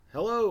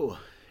Hello,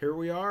 here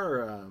we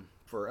are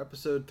for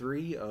episode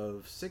 3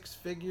 of Six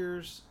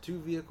Figures, Two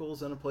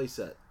Vehicles, and a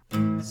Playset.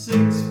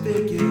 6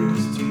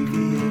 figures, 2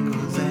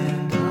 vehicles,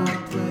 and a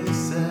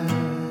playset.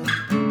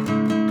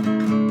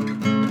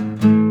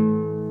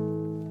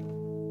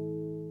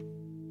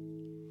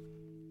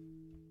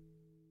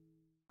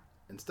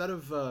 Instead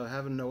of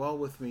having Noel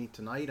with me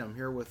tonight, I'm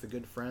here with a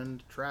good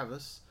friend,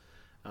 Travis.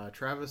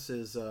 Travis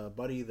is a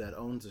buddy that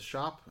owns a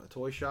shop, a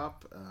toy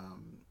shop,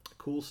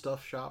 cool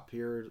stuff shop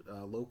here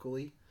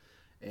locally.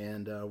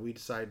 And we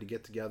decided to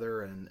get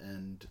together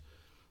and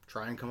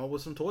try and come up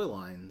with some toy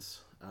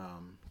lines. Do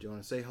you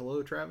want to say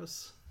hello,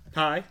 Travis?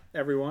 Hi,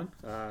 everyone.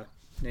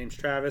 Name's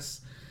Travis.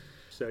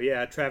 So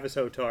yeah, Travis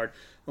Hotard,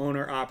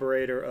 owner,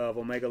 operator of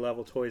Omega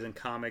Level Toys and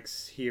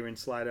Comics here in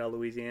Slidell,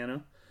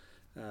 Louisiana.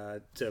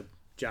 To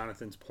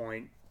Jonathan's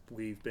point,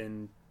 we've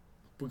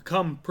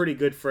become pretty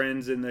good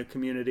friends in the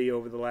community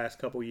over the last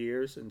couple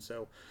years, and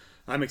so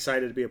I'm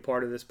excited to be a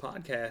part of this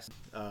podcast.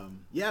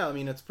 Yeah, I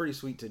mean, it's pretty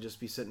sweet to just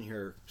be sitting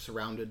here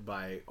surrounded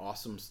by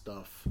awesome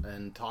stuff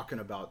and talking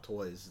about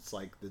toys. It's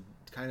like the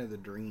kind of the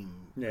dream,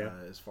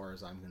 as far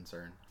as I'm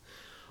concerned.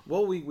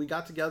 Well, we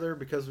got together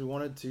because we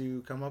wanted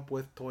to come up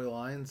with toy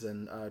lines,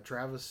 and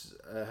Travis,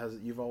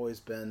 you've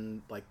always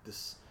been like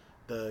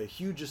the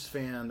hugest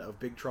fan of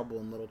Big Trouble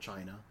in Little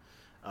China.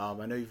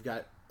 I know you've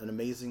got an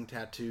amazing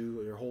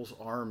tattoo. Your whole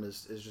arm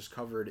is just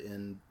covered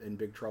in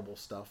Big Trouble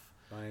stuff.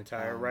 My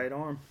entire right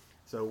arm.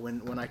 So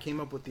when I came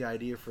up with the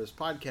idea for this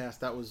podcast,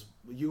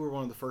 you were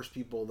one of the first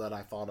people that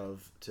I thought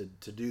of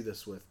to do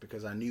this with,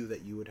 because I knew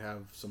that you would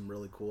have some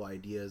really cool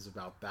ideas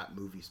about that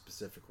movie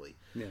specifically.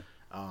 Yeah.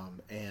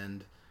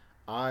 And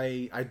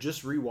I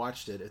just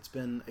rewatched it.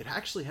 It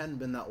actually hadn't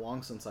been that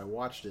long since I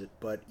watched it,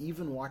 but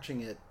even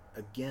watching it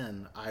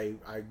again, I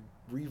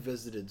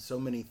revisited so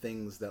many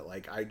things that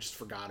I just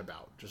forgot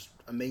about. Just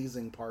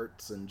amazing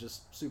parts and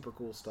just super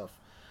cool stuff.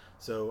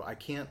 So I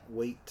can't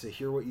wait to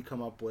hear what you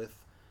come up with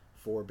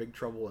for Big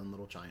Trouble in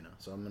Little China.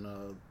 So I'm going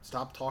to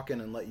stop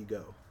talking and let you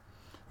go.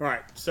 All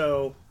right,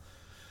 so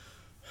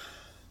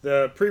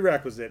the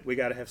prerequisite, we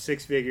got to have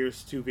 6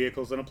 figures, 2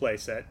 vehicles, and a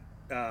playset.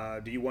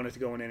 Do you want it to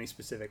go in any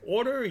specific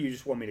order, or you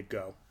just want me to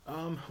go?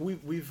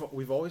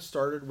 We've always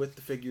started with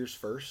the figures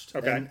first.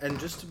 Okay. And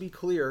just to be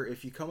clear,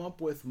 if you come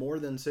up with more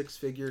than 6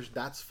 figures,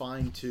 that's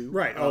fine too.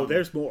 Right.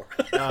 There's more.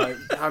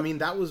 I mean,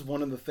 that was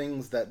one of the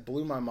things that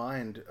blew my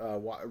mind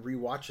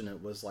rewatching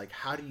it, was like,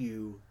 how do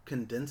you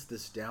condense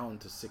this down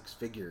to 6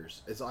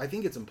 figures? I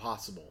think it's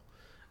impossible.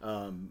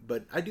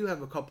 But I do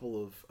have a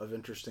couple of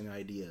interesting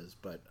ideas,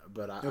 but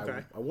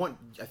Okay.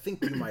 I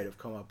think you might have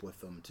come up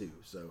with them too.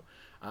 So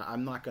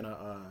I'm not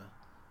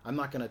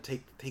gonna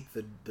take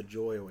the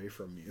joy away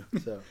from you.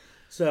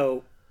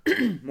 So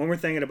when we're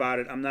thinking about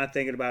it, I'm not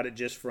thinking about it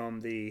just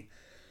from the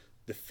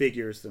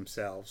figures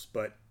themselves,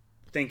 but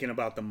thinking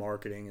about the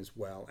marketing as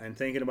well, and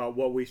thinking about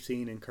what we've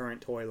seen in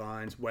current toy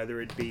lines,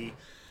 whether it be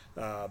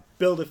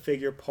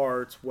Build-A-Figure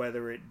parts,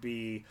 whether it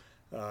be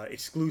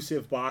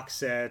exclusive box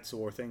sets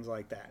or things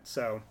like that.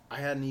 So I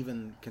hadn't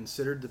even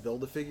considered the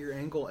Build-A-Figure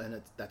angle,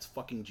 and that's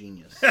fucking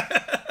genius.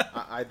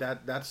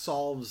 That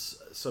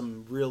solves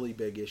some really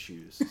big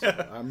issues.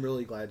 So I'm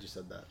really glad you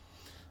said that.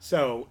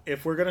 So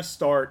if we're gonna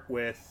start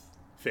with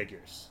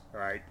figures, all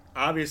right,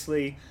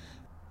 obviously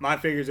my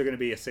figures are going to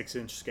be a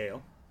 6-inch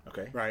scale.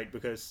 Okay. Right,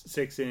 because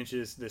 6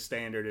 inches is the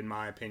standard in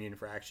my opinion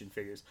for action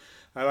figures.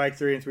 I like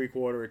 3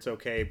 3/4. It's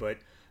okay, but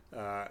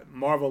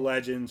Marvel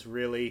Legends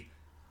really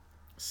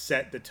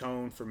set the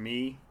tone for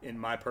me in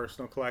my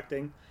personal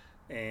collecting,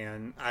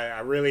 and I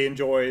really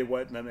enjoy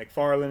what the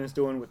McFarlane is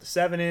doing with the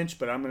 7-inch,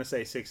 but I'm going to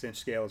say 6-inch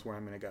scale is where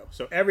I'm going to go.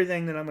 So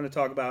everything that I'm going to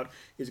talk about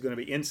is going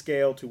to be in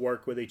scale to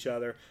work with each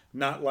other,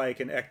 not like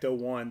an Ecto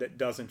 1 that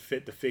doesn't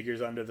fit the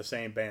figures under the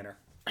same banner.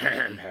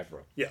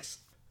 Hasbro. Yes.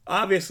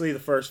 Obviously, the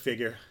first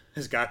figure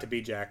has got to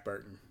be Jack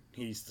Burton.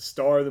 He's the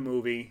star of the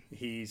movie.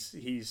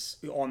 He's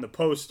on the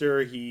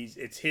poster.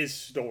 It's his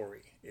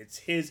story. It's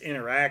his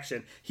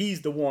interaction.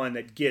 He's the one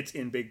that gets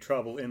in big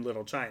trouble in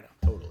Little China.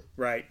 Totally.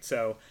 Right?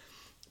 So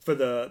for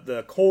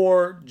the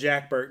core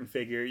Jack Burton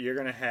figure, you're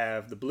going to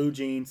have the blue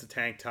jeans, the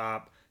tank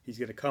top. He's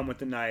going to come with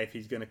the knife.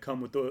 He's going to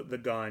come with the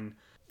gun.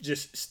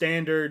 Just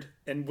standard,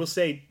 and we'll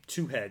say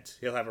 2 heads.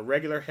 He'll have a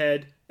regular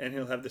head, and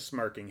he'll have the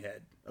smirking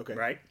head. Okay.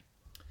 Right?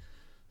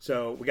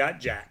 So we got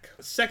Jack.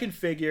 Second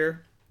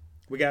figure,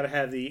 we got to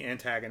have the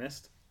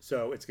antagonist.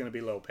 So it's going to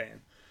be Lopan.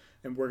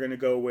 And we're going to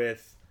go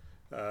with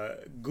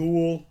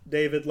Ghoul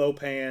David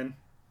Lopan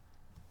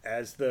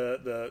as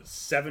the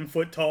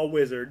 7-foot-tall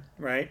wizard,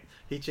 right?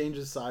 He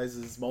changes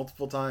sizes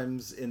multiple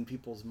times in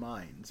people's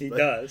minds. He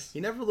does. He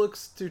never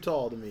looks too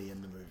tall to me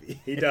in the movie.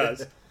 He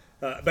does.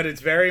 But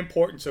it's very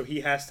important. So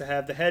he has to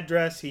have the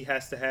headdress. He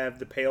has to have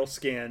the pale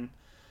skin.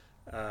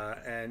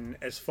 And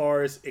as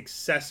far as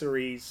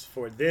accessories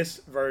for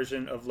this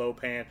version of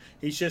Lopan,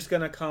 he's just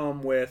going to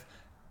come with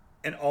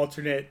an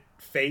alternate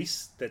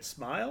face that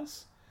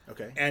smiles.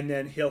 Okay. And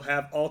then he'll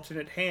have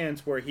alternate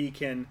hands where you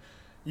can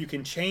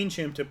change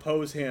him to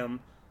pose him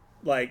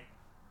like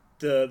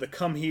the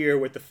come here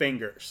with the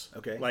fingers.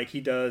 Okay. Like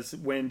he does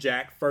when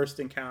Jack first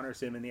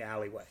encounters him in the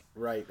alleyway.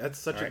 Right. That's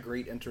such a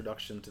great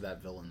introduction to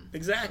that villain.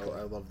 Exactly.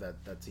 I love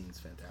that. That scene's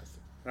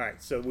fantastic. All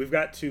right, so we've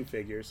got 2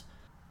 figures.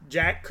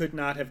 Jack could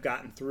not have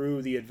gotten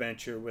through the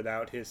adventure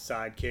without his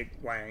sidekick,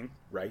 Wang.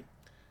 Right.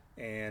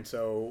 And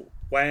so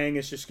Wang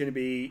is just going to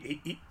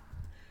be...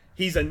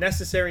 He's a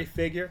necessary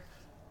figure,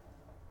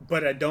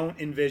 but I don't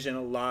envision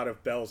a lot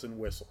of bells and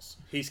whistles.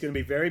 He's going to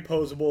be very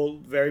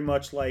posable, very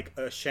much like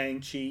a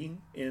Shang-Chi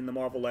in the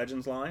Marvel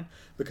Legends line,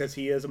 because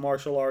he is a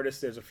martial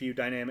artist. There's a few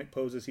dynamic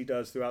poses he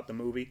does throughout the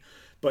movie,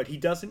 but he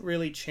doesn't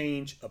really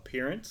change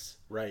appearance.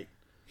 Right.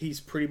 He's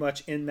pretty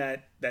much in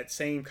that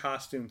same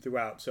costume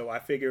throughout. So I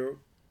figure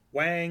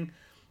Wang,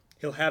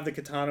 he'll have the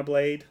katana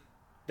blade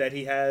that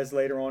he has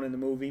later on in the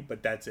movie,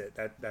 but that's it.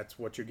 That's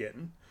what you're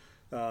getting.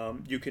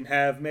 You can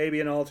have maybe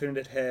an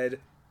alternate head,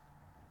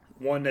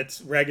 one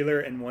that's regular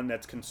and one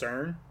that's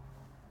concern.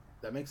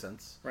 That makes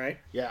sense. Right?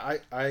 Yeah,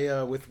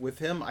 I with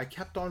him, I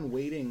kept on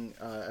waiting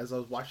as I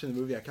was watching the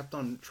movie. I kept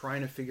on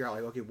trying to figure out,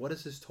 like, okay, what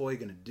is his toy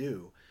going to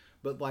do?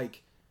 But,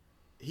 like,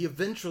 he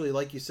eventually,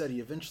 like you said, he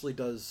eventually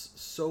does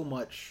so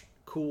much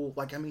cool.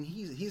 Like, I mean,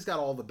 he's got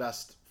all the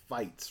best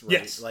fights, right?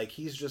 Yes. Like,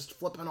 he's just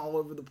flipping all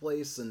over the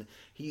place, and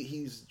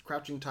he's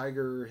Crouching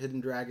Tiger, Hidden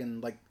Dragon,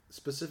 like,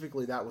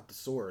 specifically that with the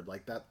sword,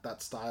 like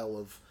that style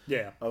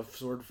of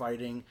sword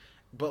fighting.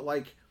 But,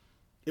 like,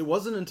 it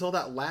wasn't until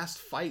that last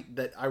fight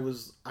that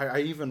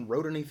I even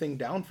wrote anything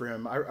down for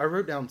him. I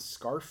wrote down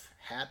scarf,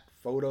 hat,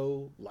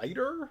 photo,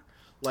 lighter.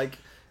 Like,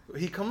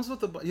 he comes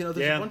with there's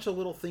a bunch of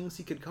little things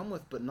he could come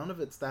with, but none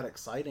of it's that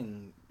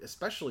exciting,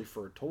 especially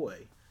for a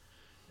toy.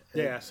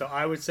 Yeah, so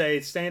I would say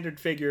standard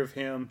figure of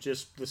him,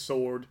 just the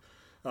sword,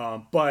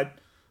 but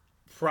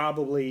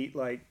probably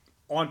like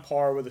on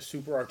par with a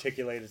super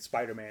articulated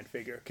Spider-Man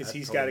figure, because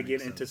he's got to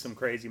get into some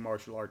crazy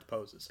martial arts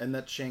poses. And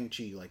that's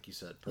Shang-Chi, like you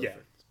said.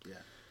 Perfect. Yeah.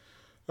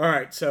 All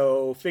right,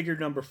 so figure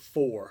number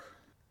 4.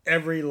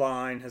 Every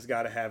line has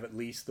got to have at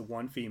least the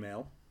one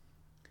female.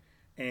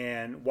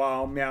 And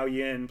while Miao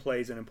Yin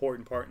plays an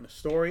important part in the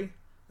story,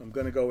 I'm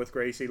going to go with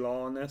Gracie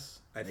Law on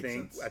this. I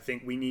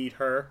think we need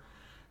her.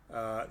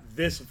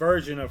 This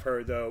version of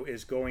her, though,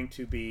 is going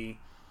to be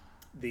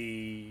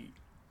the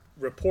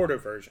reporter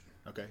version.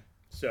 Okay.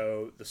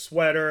 So the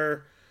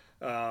sweater,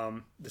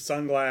 the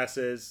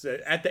sunglasses,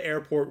 at the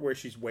airport where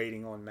she's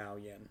waiting on Miao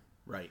Yin.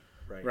 Right.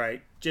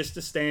 Just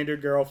a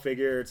standard girl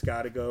figure. It's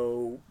got to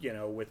go,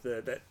 with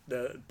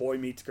the boy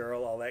meets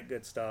girl, all that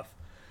good stuff.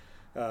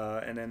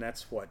 And then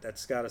that's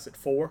got us at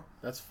 4.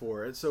 That's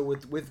 4. So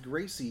with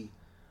Gracie,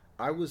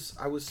 I was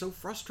so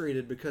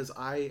frustrated because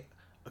I'm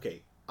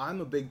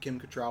a big Kim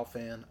Cattrall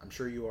fan. I'm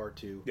sure you are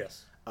too.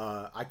 Yes.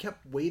 I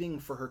kept waiting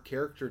for her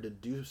character to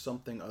do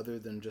something other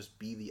than just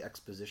be the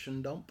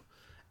exposition dump.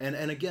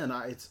 And again,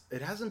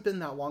 it hasn't been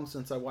that long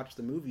since I watched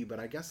the movie, but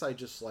I guess I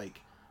just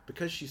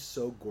because she's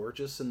so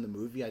gorgeous in the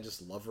movie, I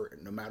just love her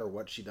no matter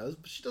what she does,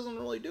 but she doesn't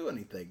really do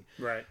anything.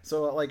 Right.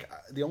 So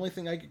the only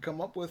thing I could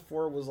come up with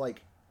for her was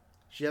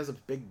she has a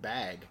big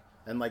bag.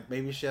 And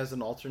maybe she has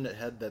an alternate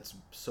head that's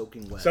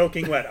soaking wet.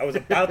 Soaking wet. I was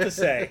about to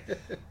say,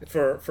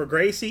 for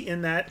Gracie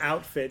in that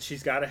outfit,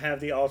 she's got to have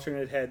the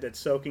alternate head that's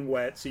soaking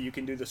wet, so you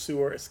can do the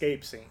sewer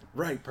escape scene.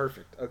 Right.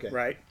 Perfect. Okay.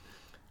 Right.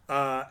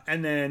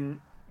 And then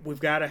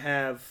we've got to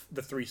have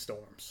the 3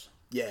 storms.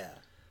 Yeah.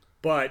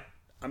 But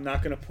I'm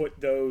not going to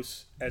put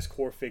those as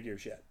core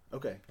figures yet.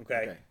 Okay.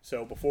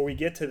 So before we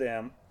get to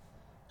them,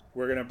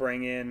 we're going to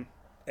bring in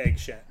Egg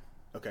Shen.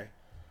 Okay.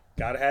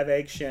 Got to have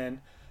Egg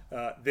Shen.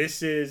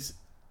 This is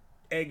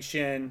Egg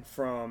Shen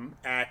from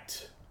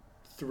Act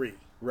 3.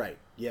 Right.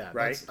 Yeah.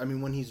 Right.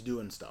 When he's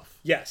doing stuff.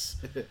 Yes.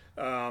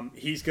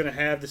 He's going to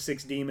have the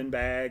 6 demon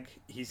bag.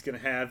 He's going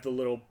to have the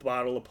little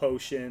bottle of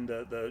potion,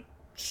 the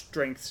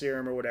strength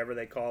serum or whatever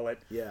they call it.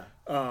 Yeah.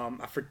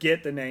 I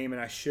forget the name and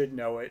I should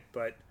know it,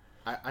 but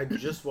I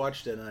just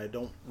watched it and I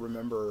don't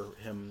remember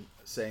him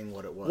saying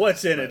what it was.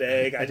 What's in it,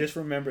 Egg? I just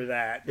remember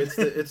that.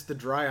 It's the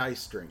dry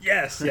ice drink.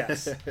 Yes.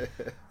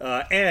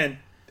 And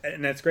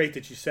that's great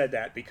that you said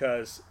that,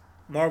 because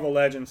Marvel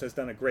Legends has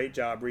done a great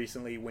job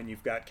recently when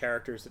you've got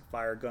characters that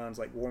fire guns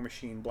like War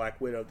Machine, Black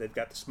Widow. They've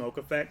got the smoke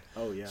effect.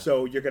 Oh, yeah.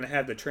 So you're going to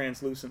have the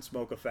translucent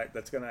smoke effect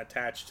that's going to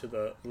attach to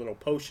the little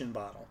potion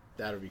bottle.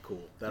 That'll be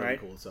cool. That'll be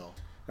cool as hell.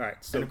 All right.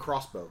 So, and a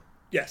crossbow.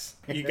 Yes.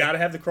 You got to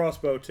have the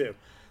crossbow, too.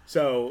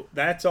 So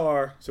that's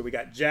so we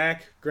got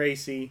Jack,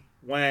 Gracie,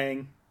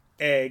 Wang,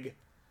 Egg,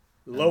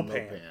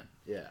 Lopan.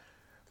 Yeah.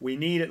 We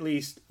need at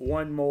least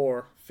one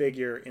more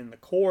figure in the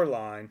core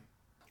line.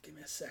 Give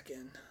me a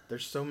second.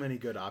 There's so many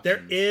good options.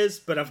 There is,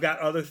 but I've got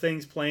other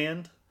things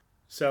planned.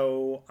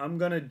 So I'm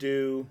going to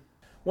do...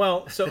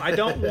 Well, so I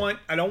don't want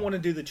to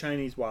do the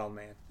Chinese Wild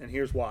Man, and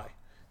here's why.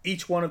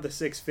 Each one of the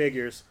 6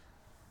 figures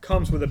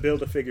comes with a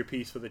Build-A-Figure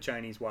piece for the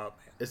Chinese Wild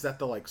Man. Is that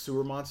the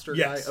sewer monster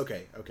guy?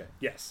 Okay.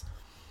 Yes.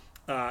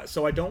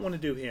 So I don't want to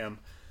do him.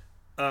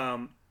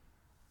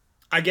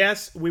 I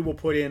guess we will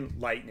put in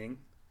Lightning,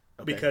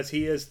 because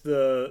he is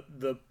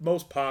the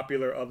most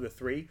popular of the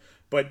 3,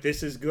 but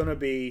this is going to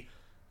be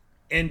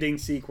ending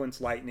sequence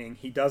Lightning.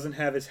 He doesn't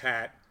have his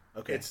hat.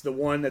 Okay. It's the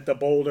one that the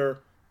boulder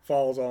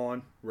falls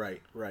on.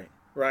 Right. Right.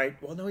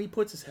 Well, no, he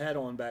puts his hat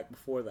on back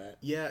before that.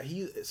 Yeah,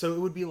 so it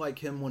would be like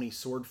him when he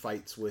sword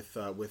fights with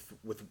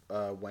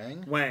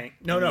Wang. Wang.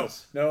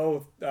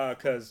 No,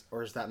 because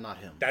or is that not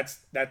him?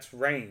 That's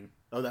Rain.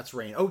 Oh, that's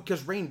Rain. Oh,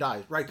 because Rain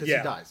dies, right? Because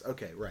he dies.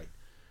 Okay, right.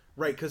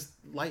 Because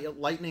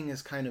Lightning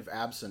is kind of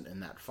absent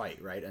in that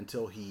fight, right?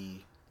 Until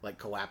he like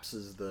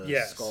collapses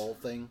the skull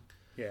thing.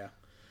 Yeah.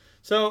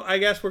 So I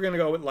guess we're gonna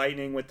go with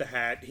Lightning with the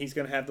hat. He's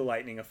gonna have the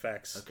lightning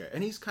effects. Okay,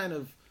 and he's kind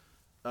of.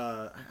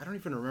 I don't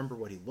even remember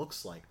what he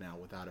looks like now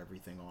without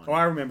everything on. Oh,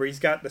 I remember. He's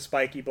got the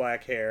spiky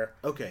black hair.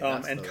 Okay,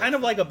 and kind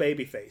of like a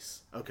baby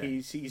face.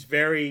 Okay, he's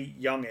very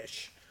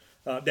youngish.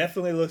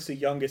 Definitely looks the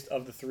youngest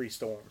of the three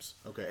Storms.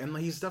 Okay, and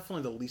he's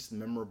definitely the least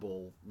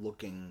memorable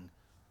looking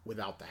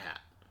without the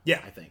hat.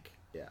 Yeah, I think.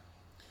 Yeah.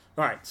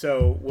 All right,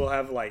 so we'll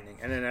have Lightning,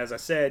 and then as I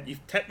said,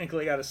 you've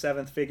technically got a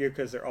seventh figure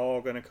because they're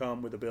all going to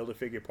come with a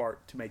Build-A-Figure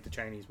part to make the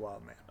Chinese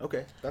Wild Man.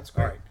 Okay, that's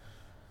great. All right,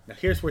 now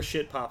here's where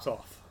shit pops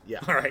off. Yeah.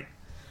 All right.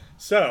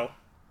 So,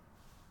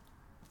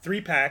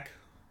 3-pack,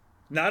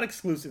 not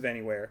exclusive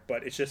anywhere,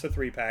 but it's just a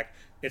 3-pack.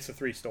 It's the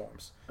 3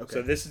 Storms. Okay.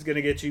 So this is going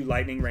to get you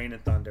Lightning, Rain,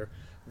 and Thunder.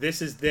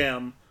 This is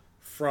them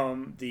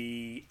from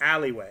the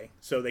alleyway.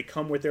 So they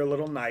come with their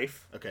little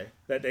knife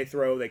that they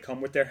throw. They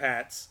come with their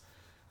hats.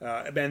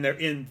 And they're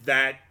in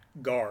that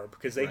garb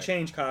because they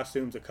change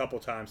costumes a couple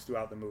times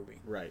throughout the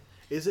movie. Right.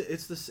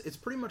 It's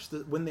pretty much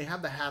when they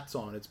have the hats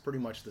on, it's pretty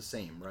much the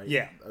same, right?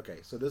 Yeah. Okay,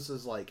 so this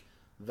is like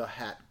the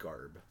hat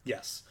garb.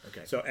 Yes.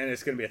 Okay. So, and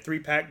it's going to be a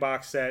 3-pack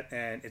box set,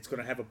 and it's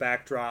going to have a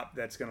backdrop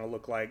that's going to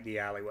look like the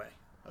alleyway.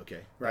 Okay.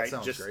 Right. That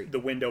sounds Just great. the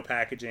window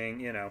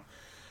packaging,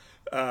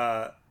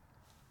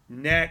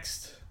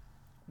 Next,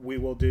 we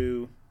will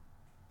do.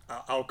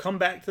 I'll come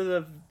back to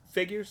the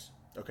figures.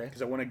 Okay.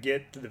 Because I want to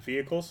get to the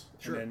vehicles,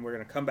 Sure. and then we're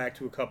going to come back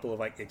to a couple of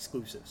like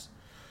exclusives.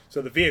 So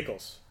the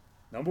vehicles,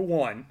 number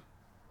 1,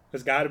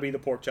 has got to be the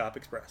Pork Chop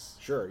Express.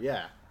 Sure.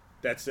 Yeah.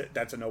 That's it.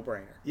 That's a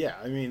no-brainer. Yeah.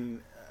 I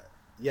mean.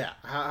 Yeah,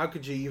 how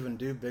could you even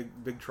do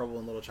Big Trouble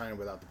in Little China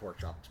without the Pork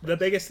Chop Express? The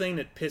biggest thing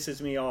that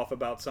pisses me off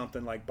about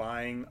something like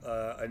buying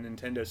a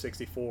Nintendo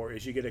 64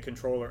 is you get a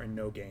controller and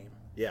no game.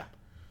 Yeah.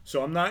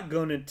 So I'm not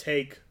going to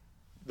take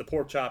the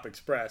Pork Chop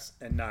Express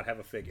and not have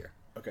a figure.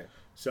 Okay.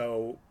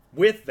 So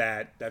with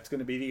that, that's going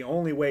to be the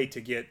only way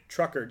to get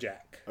Trucker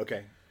Jack.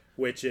 Okay.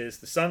 Which is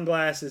the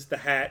sunglasses, the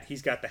hat.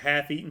 He's got the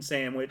half-eaten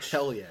sandwich.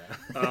 Hell yeah.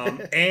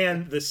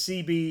 And the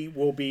CB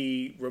will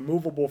be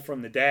removable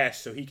from the dash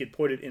so he could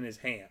put it in his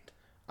hand.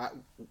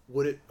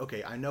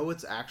 Okay, I know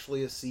it's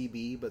actually a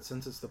CB, but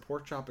since it's the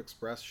Pork Chop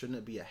Express, shouldn't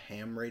it be a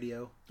ham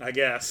radio? I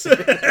guess.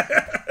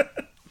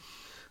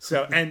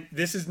 So, and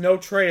this is no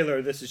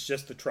trailer. This is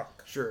just the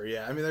truck. Sure,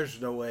 yeah. I mean, there's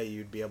no way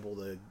you'd be able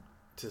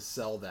to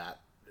sell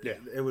that. Yeah.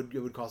 It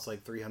would cost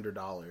like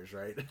 $300,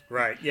 right?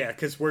 Right, yeah,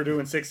 because we're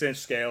doing 6-inch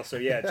scale. So,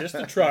 yeah, just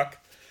the truck.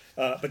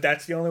 But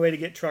that's the only way to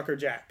get Trucker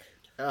Jack.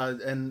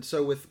 And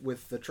so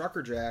with the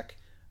Trucker Jack...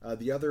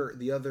 the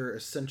other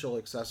essential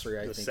accessory,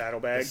 I think,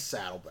 saddlebags. The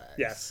saddlebags.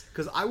 Yes,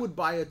 because I would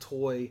buy a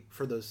toy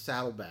for those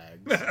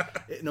saddlebags,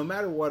 no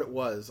matter what it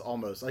was.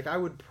 Almost like I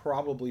would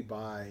probably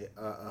buy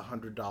a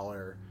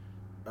 $100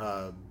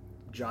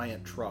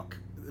 giant truck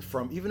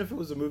from, even if it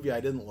was a movie I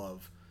didn't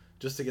love,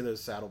 just to get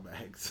those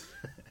saddlebags.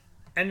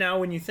 And now,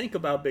 when you think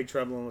about Big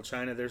Trouble in Little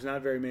China, there's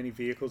not very many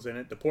vehicles in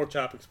it. The Pork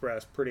Chop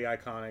Express, pretty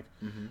iconic.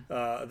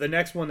 Mm-hmm. The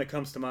next one that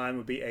comes to mind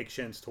would be Egg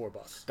Shen's tour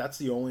bus. That's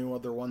the only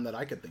other one that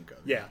I could think of.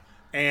 Yeah.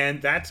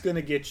 And that's going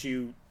to get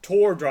you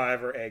tour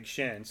driver Egg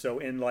Shen. So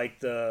in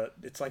like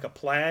it's like a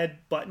plaid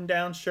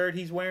button-down shirt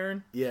he's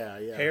wearing. Yeah.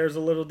 Hair's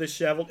a little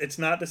disheveled. It's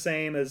not the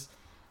same as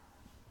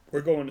we're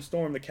going to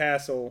storm the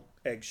castle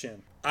Egg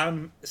Shen.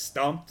 I'm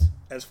stumped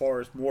as far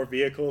as more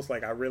vehicles.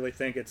 Like, I really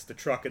think it's the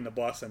truck and the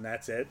bus, and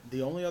that's it.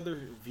 The only other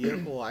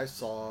vehicle I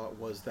saw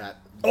was that.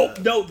 The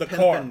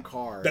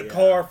car. The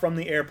car from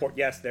the airport.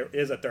 Yes, there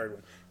is a third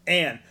one.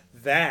 And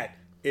that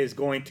is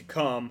going to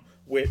come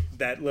with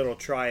that little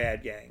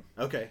triad gang.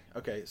 Okay.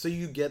 So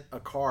you get a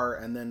car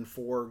and then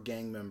 4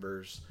 gang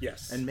members.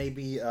 Yes. And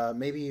maybe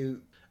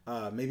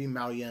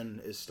Mao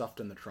Yen is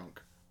stuffed in the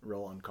trunk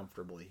real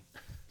uncomfortably.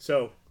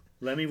 So,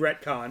 let me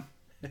retcon.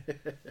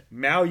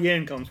 Mao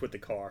Yen comes with the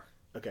car.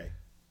 Okay.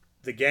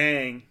 The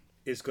gang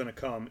is going to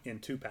come in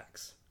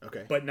 2-packs.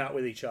 Okay. But not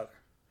with each other.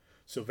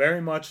 So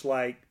very much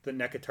like the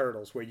NECA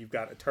Turtles, where you've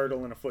got a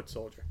turtle and a foot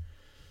soldier.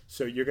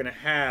 So you're going to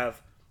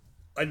have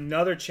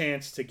another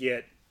chance to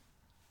get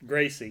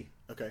Gracie.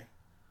 Okay.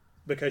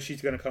 Because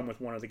she's going to come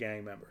with one of the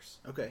gang members.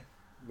 Okay.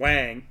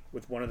 Wang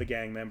with one of the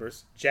gang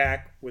members.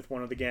 Jack with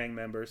one of the gang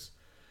members.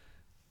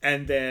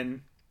 And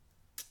then,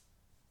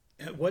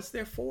 was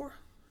there 4?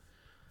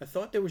 I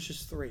thought there was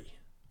just 3.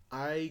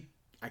 I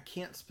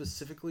can't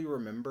specifically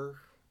remember,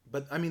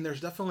 but I mean,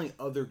 there's definitely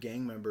other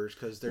gang members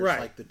because there's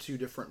like the 2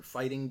 different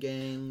fighting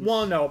gangs.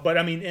 Well, no, but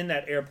I mean, in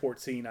that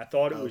airport scene, I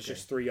thought it was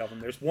just 3 of them.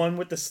 There's one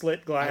with the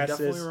slit glasses. I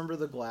definitely remember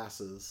the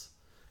glasses.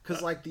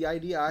 Because, like, the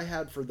idea I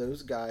had for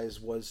those guys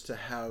was to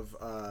have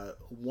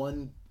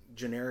one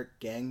generic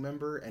gang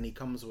member, and he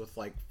comes with,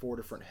 like, 4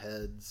 different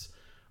heads,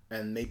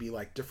 and maybe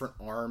like different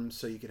arms,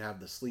 so you could have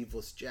the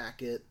sleeveless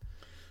jacket.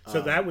 So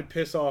that would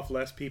piss off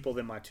less people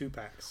than my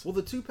 2-packs. Well,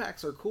 the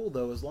 2-packs are cool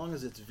though, as long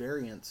as it's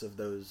variants of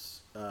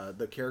those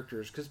the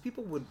characters, because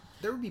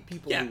there would be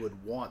people who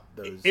would want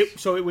those.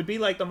 So it would be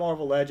like the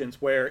Marvel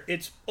Legends, where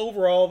it's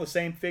overall the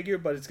same figure,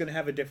 but it's going to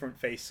have a different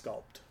face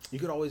sculpt. You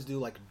could always do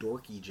like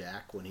Dorky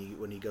Jack when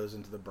he goes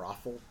into the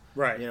brothel,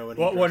 right? You know,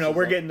 no,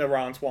 we're getting the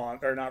Ron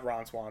Swanson, or not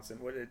Ron Swanson.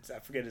 I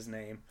forget his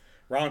name.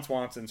 Ron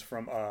Swanson's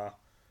from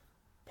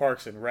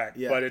Parks and Rec,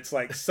 but it's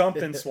like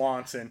something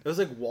Swanson. It was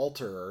like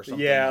Walter or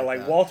something. Yeah,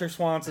 like Walter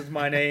Swanson's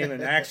my name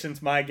and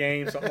action's my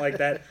game, something like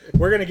that.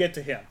 We're gonna get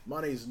to him.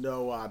 Money's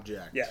no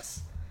object.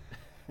 Yes.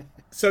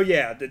 So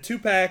yeah, the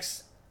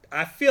 2-packs.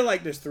 I feel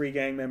like there's 3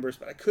 gang members,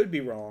 but I could be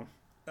wrong.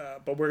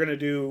 But we're gonna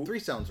do 3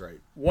 sounds right.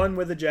 One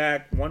with a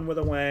Jack, one with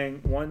a Wang,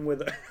 one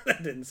with a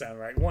that didn't sound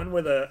right. One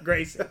with a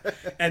Gracie,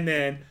 and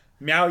then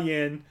Miao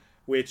Yin,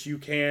 which you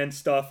can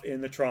stuff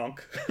in the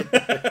trunk.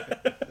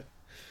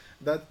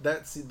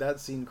 That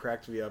scene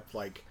cracked me up.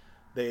 Like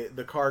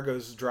the car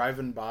goes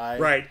driving by,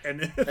 right, and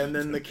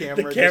then the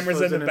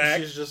camera's in the back.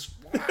 She's just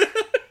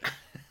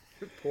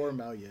poor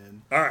Miao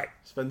Yin. All right,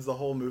 spends the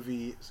whole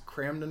movie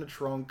crammed in a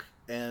trunk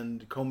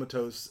and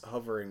comatose,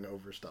 hovering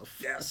over stuff.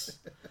 Yes.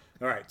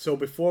 All right. So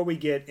before we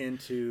get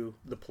into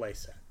the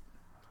playset,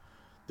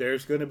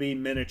 there's going to be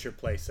miniature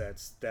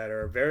playsets that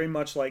are very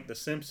much like The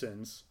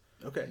Simpsons.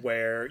 Okay.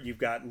 Where you've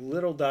got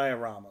little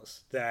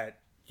dioramas that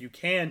you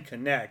can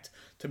connect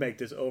to make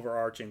this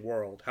overarching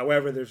world.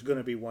 However, there's going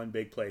to be one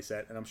big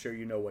playset, and I'm sure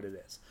you know what it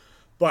is.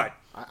 But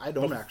I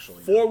don't actually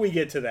know. Before we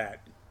get to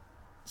that,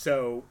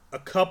 so a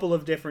couple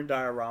of different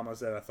dioramas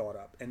that I thought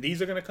up, and these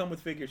are going to come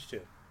with figures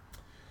too.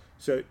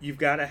 So you've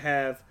got to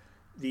have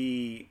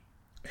the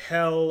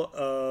Hell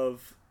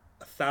of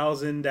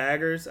 1,000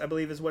 Daggers, I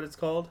believe is what it's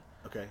called.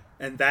 Okay.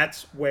 And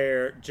that's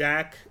where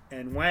Jack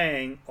and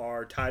Wang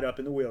are tied up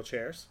in the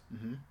wheelchairs.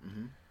 Mm-hmm.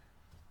 Mm-hmm.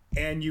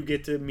 And you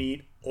get to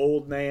meet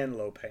Old Man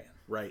Lo Pan.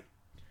 Right.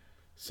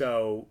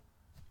 So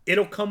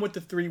it'll come with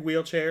the 3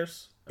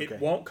 wheelchairs. Okay. It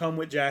won't come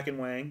with Jack and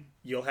Wang.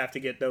 You'll have to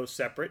get those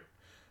separate.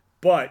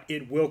 But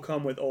it will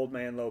come with Old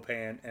Man Lo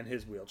Pan and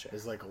his wheelchair.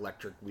 His like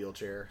electric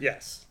wheelchair.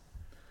 Yes.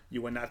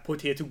 You were not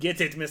put here to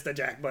get it, Mr.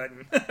 Jack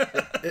Button.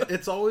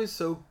 It's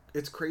always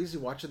it's crazy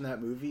watching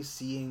that movie,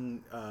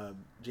 seeing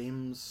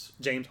James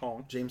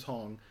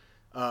Hong,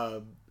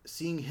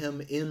 seeing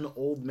him in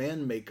old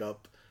man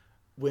makeup,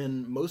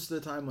 when most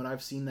of the time when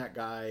I've seen that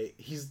guy,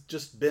 he's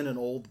just been an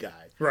old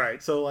guy.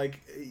 Right. So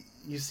like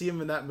you see him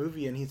in that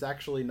movie and he's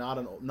actually not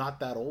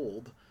that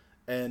old.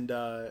 And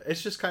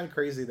it's just kind of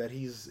crazy that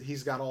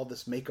he's got all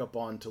this makeup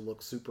on to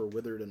look super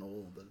withered and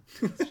old.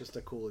 And it's just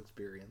a cool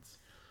experience.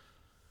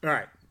 All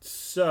right,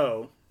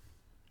 so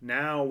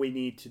now we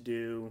need to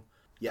do.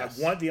 Yes.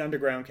 I want the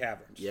underground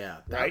caverns. Yeah.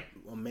 Right.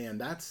 Oh man,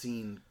 that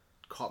scene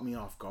caught me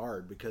off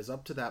guard because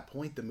up to that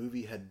point the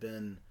movie had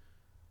been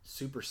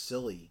super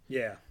silly.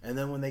 Yeah. And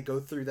then when they go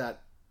through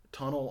that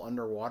tunnel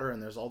underwater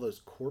and there's all those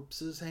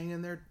corpses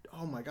hanging there,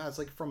 oh my god, it's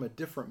like from a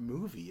different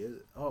movie.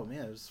 Oh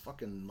man, it was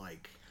fucking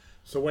like.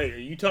 So wait, are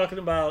you talking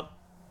about?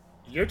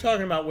 You're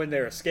talking about when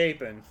they're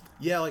escaping.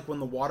 Yeah, like when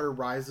the water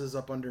rises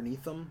up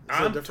underneath them.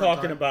 I'm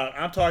talking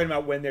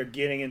about when they're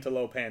getting into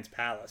Lo Pan's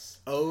palace.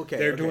 Oh, okay.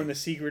 They're doing the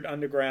secret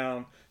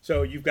underground.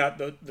 So you've got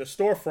the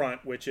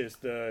storefront, which is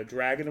the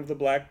Dragon of the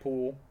Black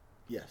Pool.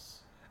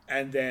 Yes.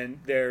 And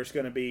then there's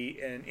going to be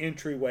an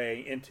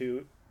entryway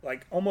into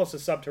like almost a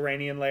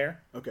subterranean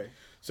lair. Okay.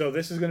 So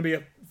this is going to be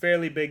a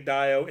fairly big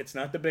dio. It's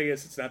not the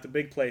biggest. It's not the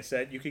big play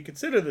set. You could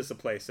consider this a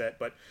play set,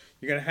 but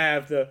you're going to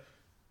have the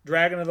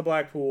Dragon of the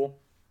Black Pool.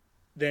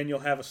 Then you'll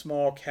have a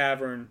small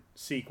cavern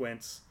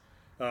sequence.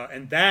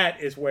 And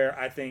that is where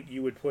I think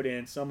you would put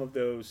in some of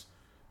those,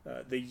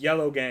 the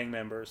yellow gang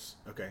members.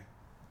 Okay.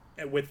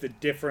 With the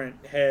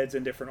different heads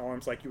and different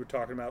arms like you were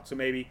talking about. So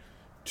maybe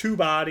 2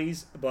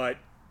 bodies, but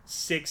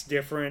 6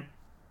 different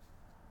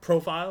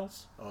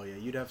profiles. Oh, yeah.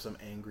 You'd have some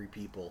angry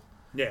people.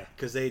 Yeah.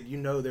 Because there'd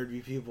be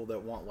people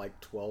that want like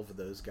 12 of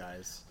those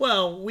guys.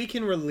 Well, we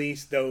can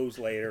release those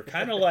later.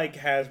 Kind of like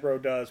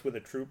Hasbro does with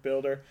a troop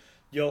builder.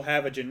 You'll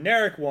have a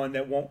generic one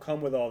that won't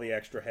come with all the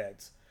extra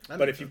heads.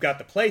 But if you've got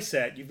the play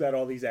set, you've got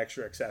all these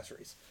extra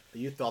accessories.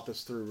 You thought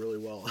this through really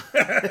well.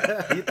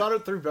 You thought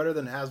it through better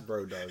than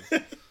Hasbro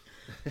does.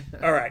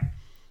 All right.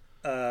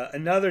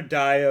 Another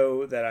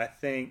dio that I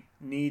think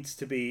needs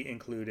to be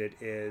included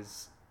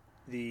is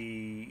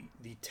the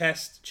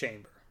test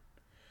chamber,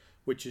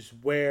 which is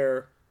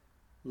where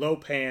Lo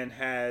Pan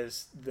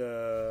has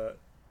the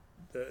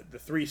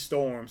 3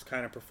 storms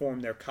kind of perform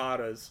their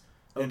katas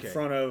in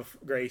front of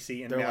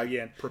Gracie and Miao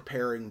Yin.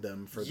 Preparing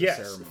them for the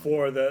ceremony.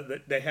 For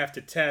they have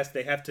to test,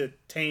 they have to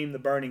tame the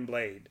burning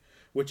blade,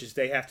 which is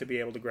they have to be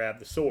able to grab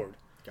the sword.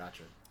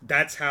 Gotcha.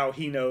 That's how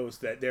he knows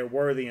that they're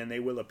worthy and they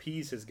will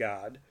appease his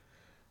god.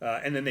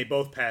 And then they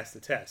both pass the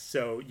test.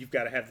 So you've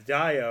got to have the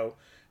dio,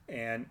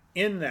 and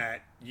in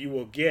that you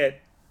will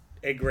get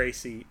a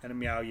Gracie and a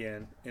Miao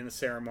Yin in the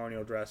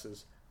ceremonial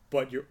dresses.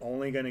 But you're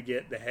only going to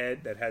get the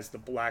head that has the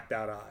blacked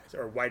out eyes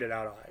or whited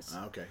out eyes.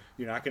 Okay.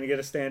 You're not going to get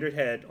a standard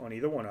head on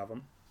either one of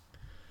them.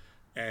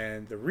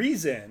 And the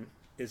reason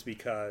is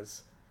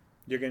because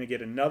you're going to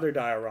get another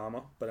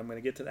diorama, but I'm going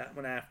to get to that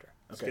one after.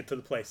 Let's get to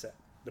the playset.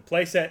 The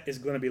playset is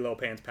going to be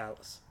Lopan's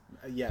Palace.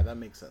 Yeah, that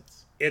makes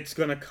sense. It's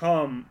going to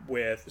come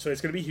with, so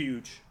it's going to be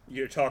huge.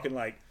 You're talking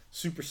like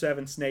Super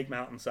 7 Snake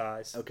Mountain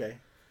size. Okay.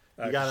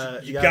 You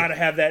gotta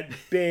have that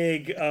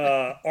big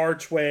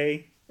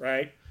archway,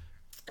 right?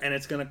 And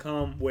it's going to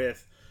come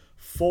with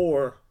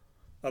 4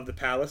 of the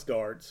palace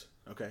guards.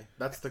 Okay,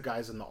 that's the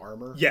guys in the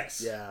armor.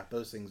 Yes. Yeah,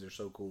 those things are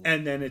so cool.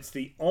 And then it's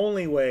the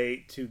only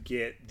way to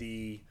get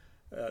the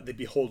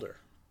beholder,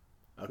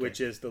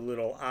 which is the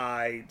little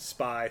eye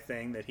spy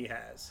thing that he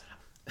has.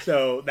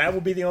 So that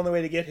will be the only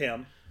way to get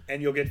him,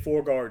 and you'll get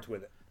 4 guards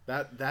with it.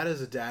 That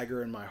is a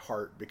dagger in my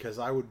heart, because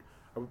I would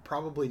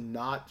probably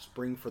not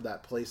spring for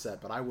that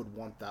playset, but I would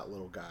want that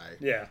little guy.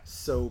 Yeah.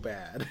 So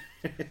bad.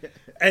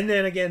 And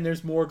then again,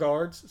 there's more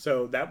guards,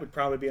 so that would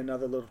probably be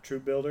another little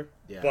troop builder.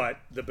 Yeah. But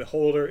the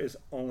beholder is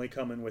only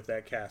coming with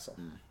that castle.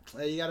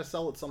 You got to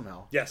sell it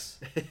somehow. Yes.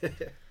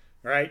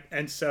 Right?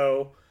 And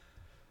so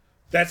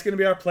that's going to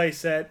be our play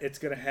set. It's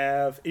going to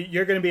have,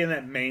 you're going to be in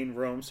that main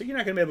room, so you're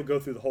not going to be able to go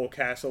through the whole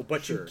castle,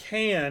 but you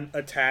can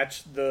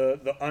attach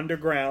the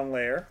underground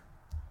layer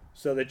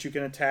so that you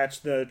can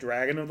attach the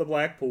Dragon of the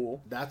Black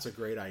Pool. That's a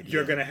great idea.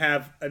 You're going to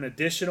have an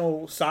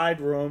additional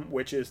side room,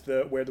 which is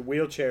where the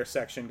wheelchair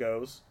section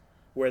goes,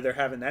 where they're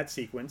having that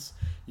sequence.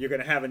 You're going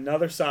to have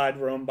another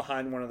side room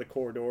behind one of the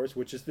corridors,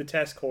 which is the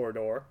test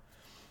corridor.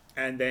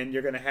 And then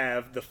you're going to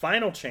have the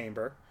final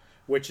chamber,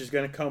 which is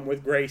going to come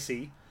with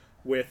Gracie,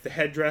 with the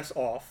headdress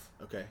off.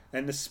 Okay.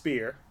 And the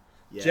spear.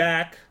 Yeah.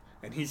 Jack,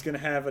 and he's going to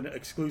have an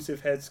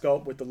exclusive head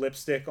sculpt with the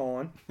lipstick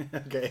on.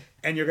 Okay.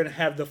 And you're going to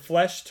have the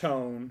flesh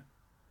tone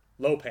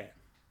Lopan.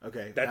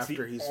 Okay. That's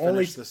after the he's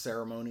only... finished the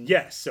ceremony.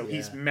 Yes. So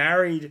he's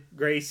married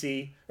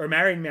Gracie, or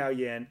married Miao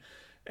Yin,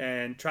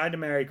 and tried to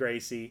marry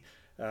Gracie.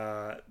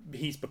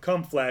 He's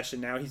become flesh,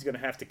 and now he's going to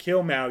have to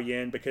kill Miao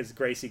Yin because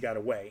Gracie got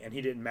away, and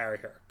he didn't marry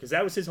her. Because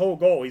that was his whole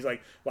goal. He's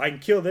like, well, I can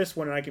kill this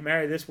one, and I can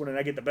marry this one, and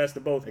I get the best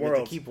of both worlds.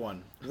 Get to keep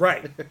one.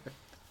 Right.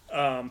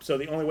 So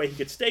the only way he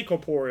could stay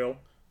corporeal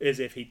is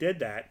if he did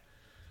that.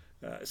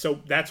 So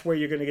that's where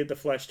you're going to get the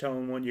flesh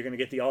tone one. You're going to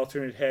get the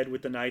alternate head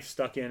with the knife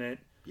stuck in it.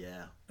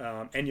 Yeah.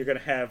 And you're going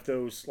to have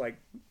those like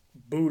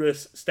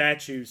Buddhist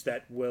statues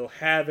that will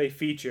have a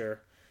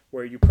feature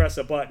where you press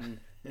a button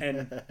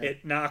and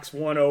it knocks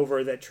one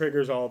over that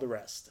triggers all the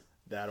rest.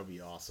 That'll be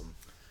awesome.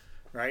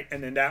 Right?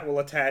 And then that will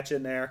attach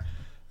in there.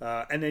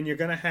 And then you're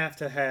going to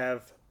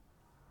have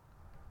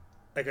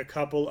like a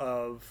couple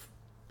of,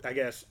 I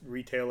guess,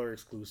 retailer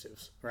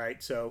exclusives,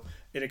 right? So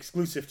an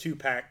exclusive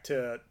 2-pack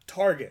to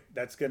Target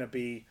that's going to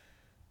be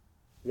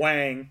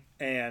Wang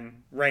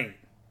and Rain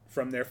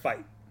from their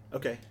fight.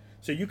 Okay.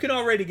 So you can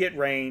already get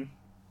Rain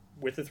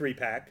with the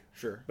 3-pack.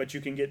 Sure. But you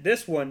can get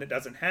this one that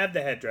doesn't have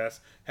the headdress,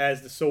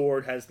 has the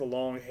sword, has the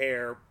long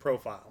hair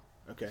profile.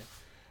 Okay.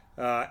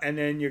 And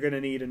then you're going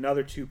to need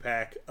another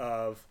 2-pack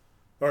of,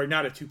 or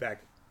not a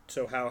 2-pack,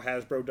 so how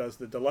Hasbro does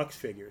the deluxe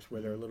figures,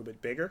 where they're a little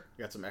bit bigger.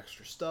 Got some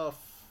extra stuff.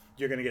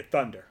 You're going to get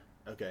Thunder.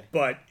 Okay.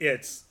 But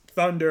it's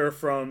Thunder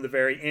from the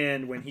very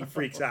end when he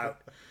freaks out.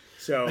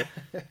 So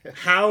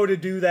how to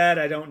do that,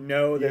 I don't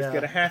know. There's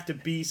going to have to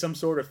be some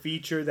sort of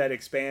feature that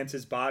expands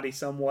his body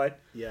somewhat.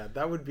 Yeah,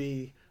 that would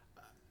be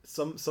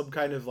some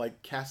kind of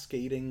like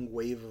cascading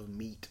wave of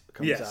meat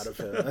comes out of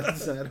him.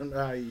 I don't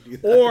know how you do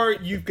that. Or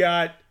you've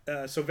got,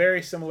 so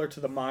very similar to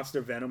the Monster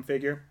Venom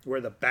figure,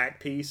 where the back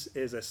piece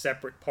is a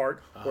separate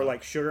part, or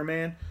like Sugar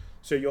Man.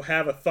 So you'll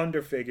have a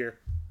Thunder figure,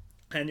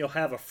 and you'll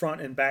have a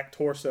front and back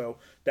torso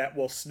that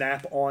will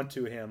snap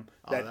onto him.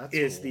 That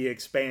is cool. The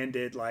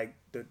expanded, like,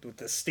 with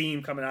the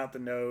steam coming out the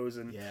nose,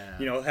 and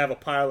have a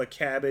pile of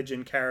cabbage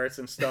and carrots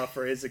and stuff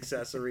for his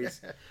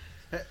accessories.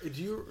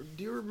 Do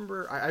you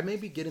remember? I may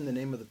be getting the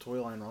name of the toy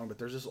line wrong, but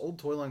there's this old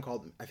toy line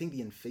called, I think,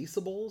 the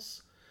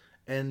Infaceables,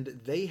 and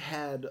they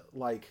had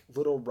like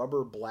little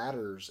rubber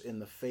bladders in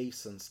the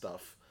face and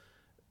stuff,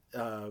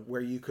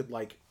 where you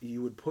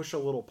would push a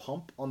little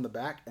pump on the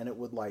back and it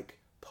would like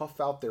puff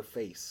out their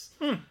face.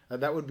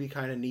 That would be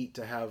kind of neat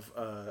to have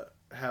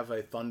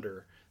a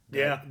Thunder.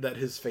 That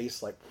his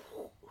face like,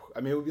 I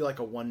mean, it would be like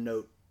a one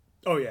note.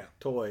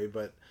 Toy,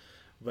 but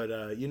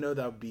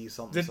that would be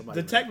something.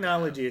 The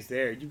technology is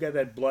there. You got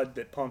that blood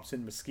that pumps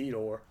in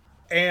Mosquito,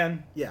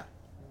 and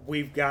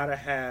we've got to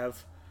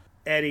have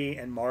Eddie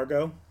and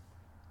Margot.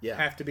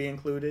 Have to be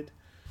included.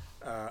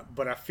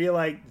 But I feel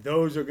like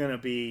those are going to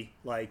be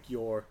like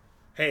your,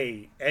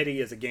 hey,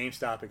 Eddie is a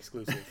GameStop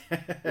exclusive.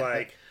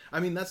 Like, I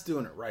mean, that's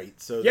doing it right.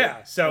 So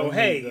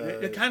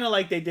kind of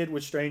like they did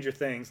with Stranger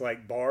Things,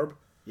 like Barb.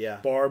 Yeah.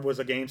 Barb was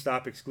a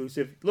GameStop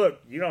exclusive.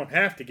 Look, you don't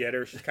have to get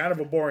her. She's kind of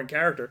a boring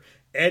character.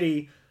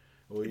 Eddie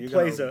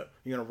plays you're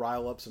gonna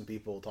rile up some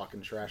people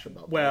talking trash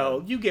about. Well,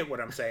 Barb. You get what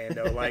I'm saying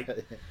though. Like,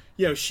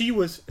 she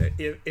was.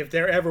 If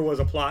there ever was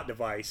a plot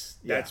device,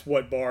 that's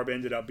what Barb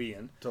ended up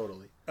being.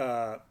 Totally.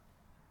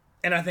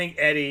 And I think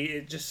Eddie,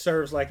 it just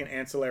serves like an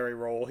ancillary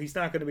role. He's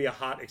not going to be a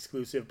hot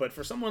exclusive, but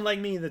for someone like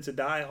me that's a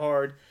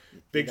diehard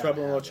Big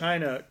Trouble in Little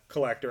China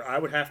collector, I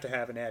would have to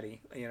have an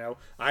Eddie. You know,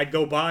 I'd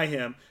go buy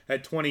him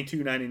at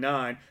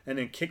 $22.99 and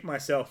then kick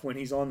myself when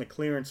he's on the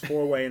clearance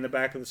 4-way in the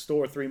back of the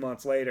store 3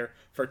 months later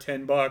for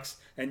 $10,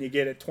 and you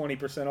get it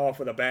 20% off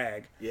with a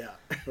bag. Yeah.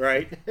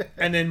 Right?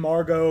 And then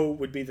Margot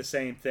would be the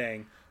same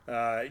thing.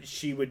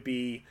 She would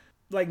be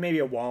like maybe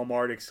a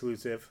Walmart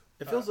exclusive.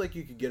 It feels like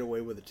you could get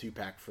away with a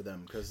 2-pack for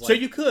them. Cause, like, so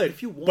you could,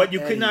 if you want but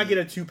you Eddie, could not get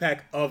a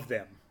 2-pack of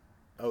them.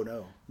 Oh,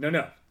 no.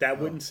 No, that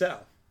wouldn't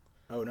sell.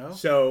 Oh, no?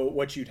 So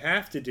what you'd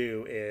have to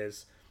do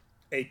is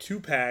a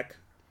 2-pack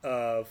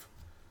of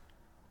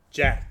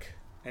Jack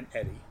and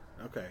Eddie.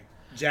 Okay.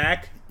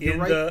 Jack You're in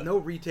right. the... No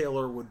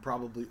retailer would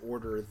probably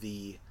order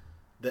the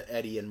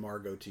Eddie and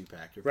Margot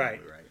 2-pack. You're probably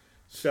right.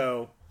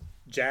 So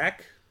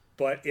Jack,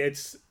 but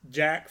it's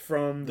Jack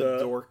from the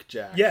Dork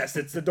Jack. Yes,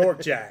 it's the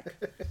Dork Jack,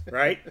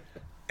 right?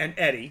 And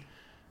Eddie.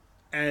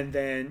 And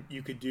then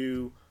you could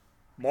do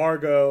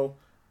Margot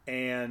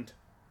and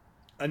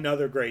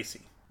another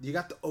Gracie. You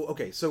got the... Oh,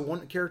 okay. So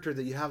one character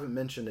that you haven't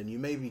mentioned, and you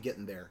may be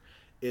getting there,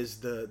 is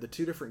the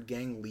 2 different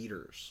gang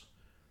leaders,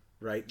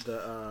 right?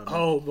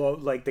 Well,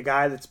 like the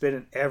guy that's been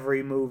in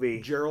every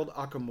movie. Gerald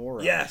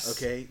Akamura. Yes.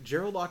 Okay.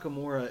 Gerald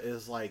Akamura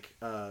is like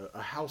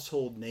a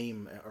household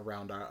name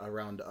around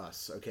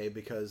us, okay,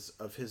 because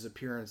of his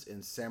appearance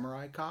in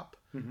Samurai Cop,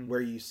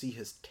 where you see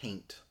his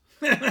taint.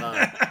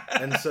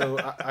 And so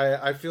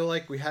I feel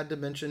like we had to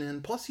mention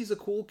him. Plus, he's a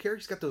cool character.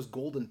 He's got those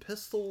golden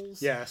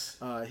pistols. Yes.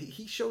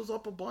 He shows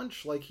up a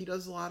bunch. Like, he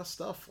does a lot of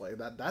stuff like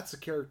that. That's a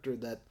character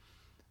that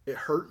it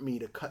hurt me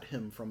to cut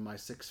him from my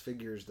 6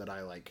 figures that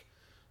I like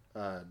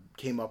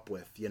came up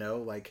with. You know,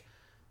 like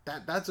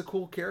that's a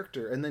cool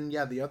character. And then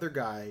the other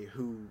guy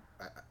who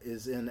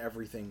is in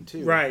everything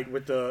too. Right,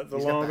 with the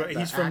long.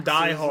 He's from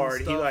Die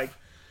Hard. He like,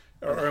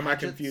 or am I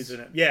confusing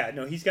it? Yeah,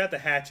 no, he's got the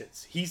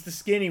hatchets. He's the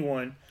skinny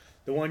one.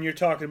 The one you're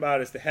talking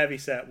about is the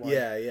heavyset one.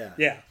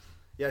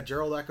 Yeah,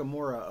 Gerald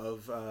Akamura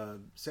of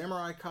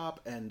Samurai Cop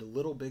and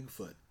Little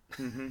Bigfoot.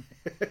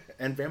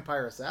 And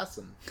Vampire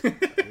Assassin.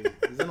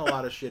 He's in a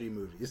lot of shitty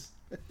movies.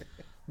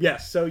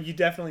 Yes, so you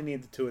definitely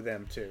need the 2 of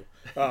them too.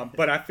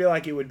 But I feel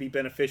like it would be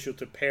beneficial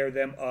to pair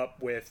them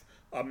up with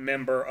a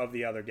member of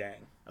the other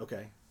gang.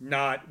 Okay.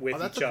 Not with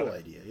that's each other. That's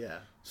a cool idea, yeah.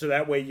 So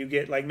that way you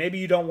get, like, maybe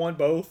you don't want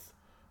both,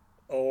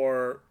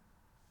 or...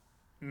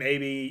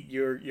 Maybe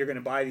you're going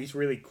to buy these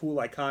really cool,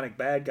 iconic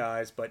bad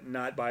guys, but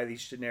not buy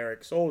these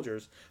generic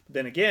soldiers. But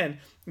then again,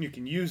 you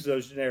can use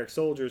those generic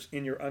soldiers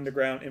in your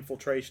underground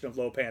infiltration of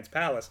Lopan's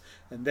palace.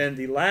 And then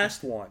the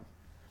last one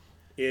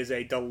is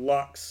a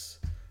deluxe,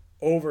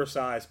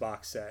 oversized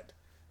box set.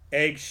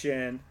 Egg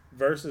Shen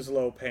versus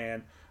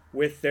Lopan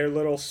with their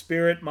little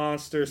spirit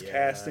monsters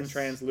cast in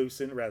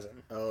translucent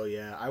resin. Oh,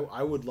 yeah.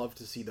 I would love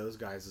to see those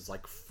guys as,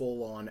 like,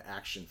 full-on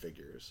action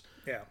figures.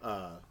 Yeah.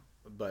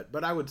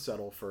 But I would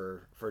settle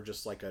for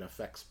just like an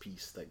effects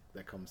piece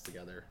that comes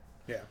together.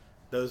 Yeah.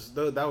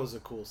 That was a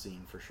cool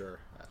scene for sure.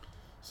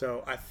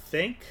 So I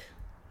think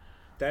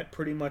that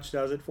pretty much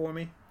does it for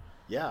me.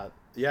 Yeah.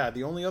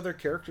 The only other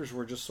characters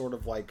were just sort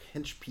of like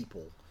hench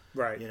people.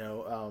 Right. You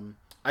know,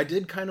 I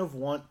did kind of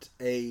want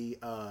a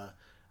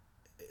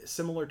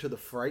similar to the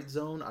Fright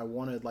Zone. I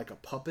wanted like a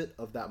puppet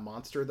of that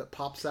monster that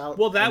pops out.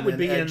 Well, that would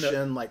be in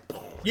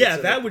the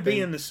that would be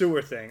in the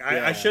sewer thing.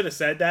 I should have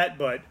said that,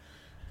 but.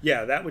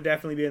 Yeah, that would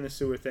definitely be in the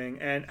sewer thing.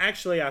 And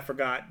actually, I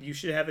forgot. You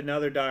should have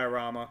another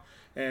diorama.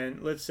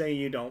 And let's say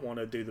you don't want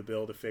to do the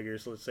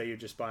Build-A-Figures. Let's say you're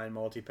just buying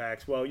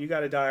multi-packs. Well, you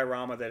got a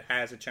diorama that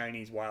has a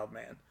Chinese wild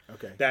man.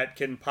 Okay. That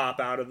can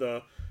pop out of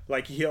the...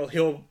 Like,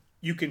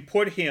 you can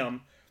put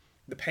him...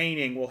 The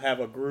painting will have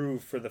a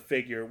groove for the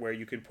figure where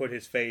you can put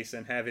his face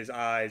and have his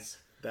eyes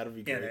That'd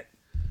be great. in it.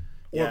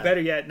 Or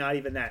better yet, not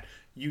even that.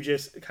 You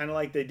just... Kind of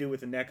like they do with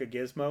the NECA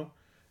Gizmo.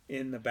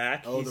 In the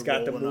back, he's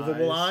got the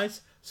movable eyes.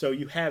 So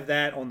you have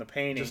that on the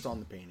painting. Just on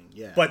the painting,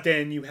 yeah. But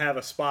then you have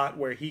a spot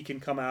where he can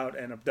come out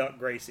and abduct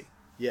Gracie.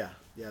 Yeah,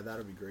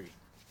 that'd be great.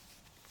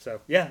 So,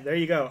 yeah, there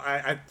you go.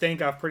 I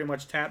think I've pretty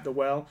much tapped the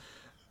well.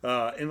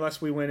 Unless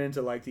we went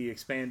into, like, the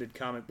expanded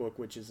comic book,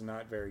 which is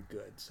not very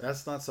good. So.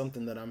 That's not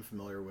something that I'm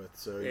familiar with.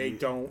 So hey,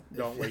 don't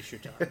waste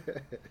your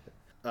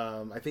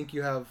time. I think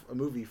you have a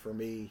movie for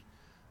me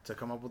to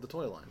come up with a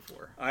toy line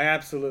for. I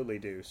absolutely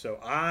do.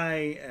 So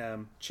I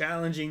am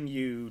challenging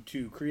you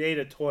to create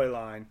a toy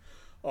line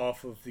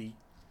off of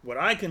what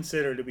I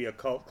consider to be a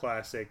cult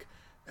classic.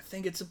 I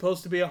think it's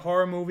supposed to be a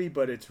horror movie,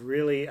 but it's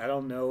really, I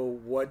don't know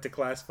what to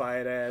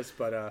classify it as,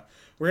 but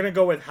we're going to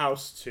go with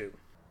House 2.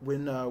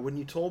 When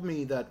you told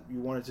me that you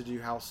wanted to do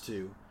House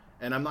 2,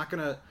 and I'm not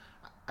going to,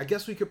 I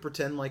guess we could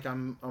pretend like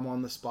I'm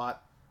on the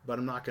spot, but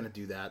I'm not going to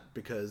do that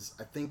because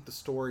I think the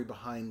story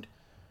behind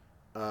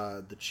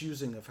the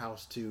choosing of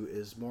House 2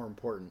 is more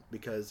important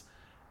because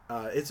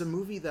it's a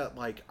movie that,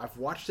 like, I've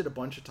watched it a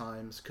bunch of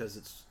times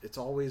because it's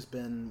always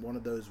been one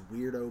of those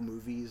weirdo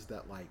movies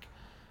that,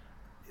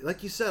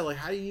 like you said, like,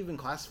 how do you even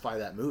classify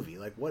that movie?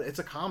 Like, what? It's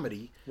a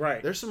comedy.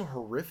 Right. There's some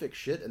horrific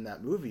shit in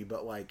that movie,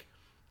 but, like,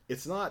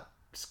 it's not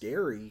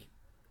scary.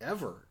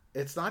 ever.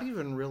 It's not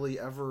even really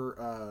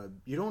ever,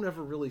 you don't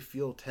ever really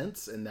feel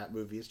tense in that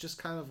movie. It's just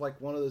kind of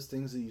like one of those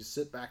things that you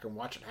sit back and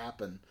watch it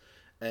happen.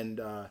 And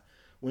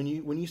when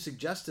you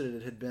suggested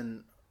it had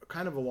been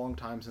kind of a long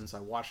time since I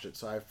watched it,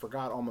 so I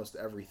forgot almost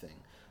everything.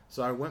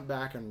 So I went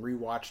back and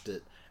rewatched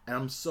it, and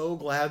I'm so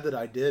glad that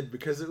I did,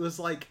 because it was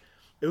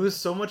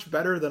so much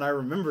better than I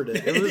remembered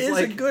it. It was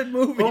a good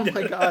movie. Oh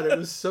my god, it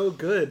was so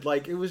good.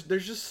 Like,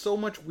 there's just so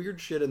much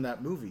weird shit in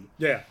that movie.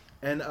 Yeah.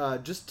 And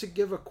just to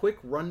give a quick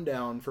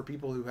rundown for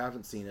people who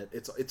haven't seen it,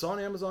 it's on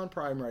Amazon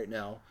Prime right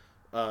now.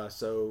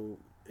 So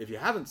if you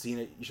haven't seen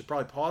it, you should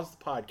probably pause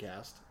the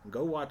podcast and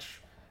go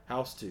watch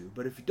House 2.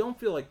 But if you don't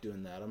feel like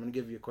doing that, I'm going to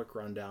give you a quick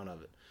rundown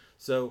of it.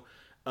 So,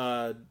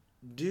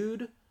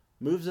 dude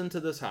moves into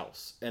this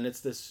house, and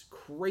it's this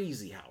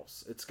crazy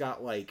house. It's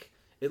got like,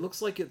 it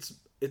looks like it's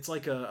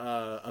like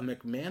a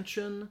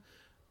McMansion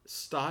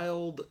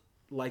styled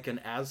like an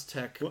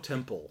Aztec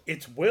temple.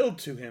 It's willed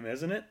to him,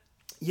 isn't it?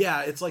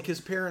 Yeah, it's like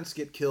his parents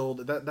get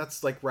killed.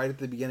 That's like right at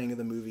the beginning of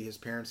the movie. His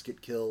parents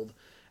get killed,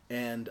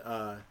 and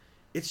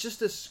it's just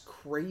this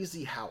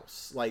crazy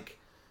house. Like,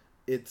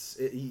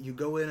 you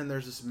go in and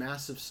there's this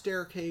massive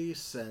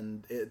staircase,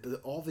 and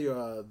all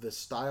the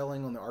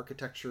styling on the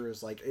architecture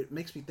is like, it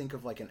makes me think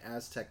of like an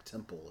Aztec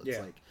temple. It's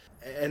like,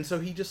 and so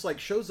he just like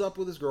shows up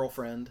with his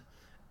girlfriend,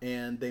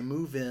 and they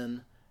move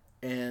in,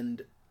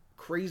 and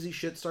crazy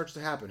shit starts to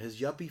happen. His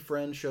yuppie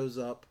friend shows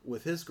up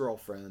with his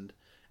girlfriend.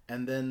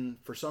 And then,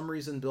 for some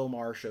reason, Bill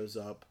Maher shows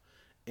up,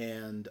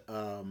 and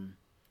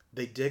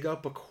they dig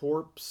up a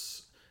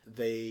corpse.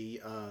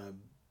 They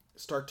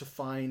start to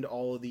find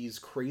all of these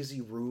crazy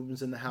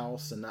rooms in the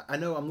house. And I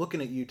know I'm looking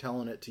at you,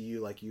 telling it to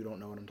you like you don't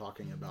know what I'm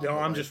talking about. No,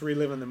 I'm just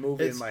reliving the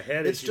movie in my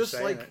head. It's just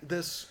like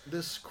this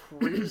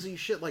crazy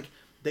shit. Like,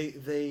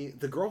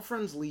 the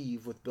girlfriends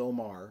leave with Bill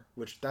Maher,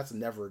 which that's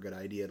never a good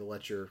idea to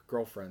let your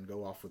girlfriend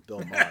go off with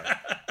Bill Maher.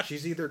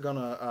 She's either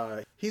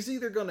gonna he's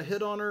either gonna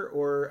hit on her,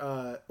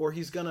 or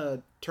he's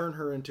gonna turn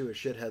her into a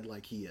shithead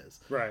like he is.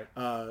 Right.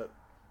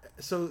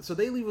 So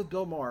they leave with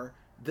Bill Maher.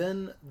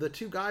 Then the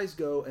two guys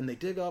go and they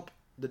dig up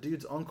the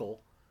dude's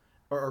uncle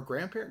or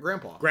grandpa.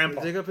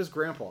 They dig up his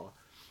grandpa,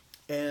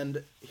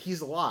 and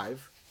he's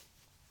alive,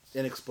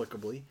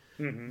 inexplicably.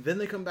 Mm-hmm. Then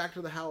they come back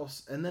to the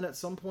house, and then at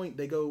some point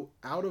they go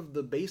out of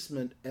the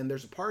basement, and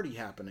there's a party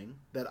happening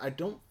that I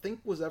don't think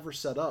was ever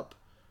set up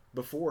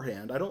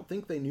beforehand. I don't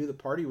think they knew the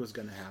party was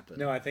going to happen.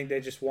 No, I think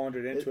they just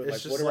wandered into it.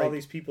 Like, what are all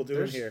these people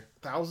doing here?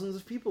 Thousands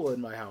of people in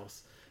my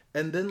house.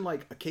 And then,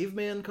 like, a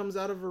caveman comes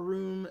out of a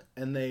room,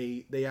 and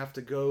they have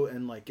to go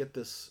and, like, get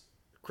this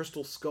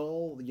crystal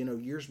skull. You know,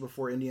 years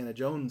before Indiana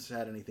Jones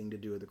had anything to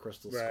do with the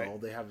crystal skull,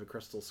 they have the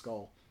crystal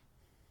skull.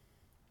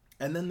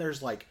 And then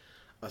there's, like,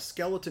 a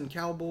skeleton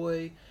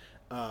cowboy.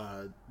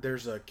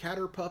 There's a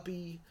catter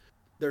puppy.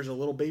 There's a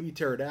little baby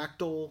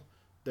pterodactyl.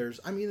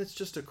 It's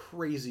just a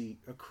crazy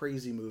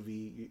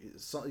movie.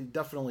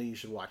 Definitely you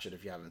should watch it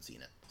if you haven't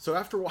seen it. So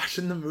after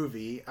watching the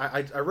movie,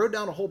 I wrote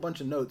down a whole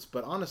bunch of notes,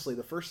 but honestly,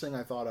 the first thing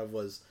I thought of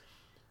was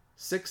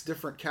 6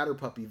 different catter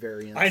puppy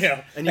variants. I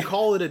know. And you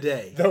call it a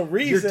day. The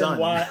reason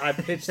why I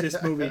pitched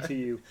this movie to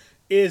you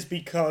is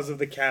because of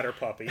the catter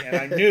puppy, and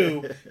I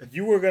knew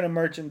you were going to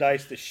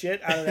merchandise the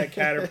shit out of that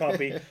catter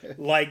puppy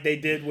like they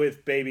did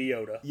with Baby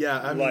Yoda. Yeah,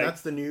 I mean,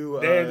 that's the new...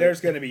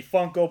 There's going to be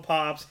Funko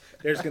Pops,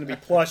 there's going to be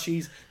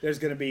plushies, there's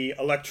going to be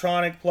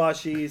electronic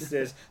plushies,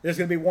 there's going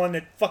to be one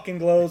that fucking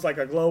glows like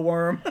a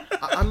glowworm.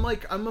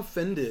 I'm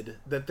offended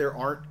that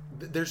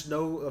there's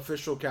no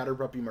official catter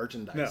puppy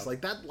merchandise. No.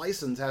 Like, that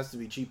license has to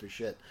be cheap as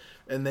shit,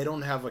 and they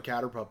don't have a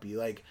catter puppy.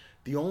 Like,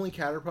 the only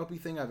catter puppy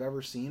thing I've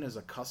ever seen is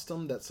a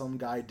custom that some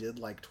guy did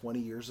like 20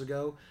 years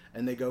ago,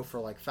 and they go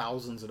for like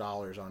thousands of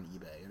dollars on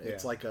eBay. And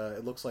it's like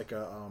it looks like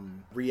a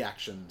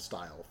reaction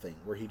style thing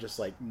where he just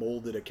like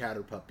molded a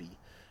catter puppy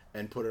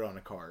and put it on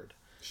a card.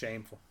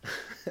 Shameful.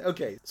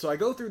 Okay, so I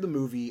go through the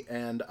movie,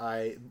 and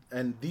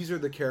these are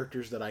the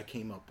characters that I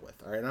came up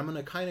with. All right, and I'm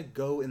gonna kind of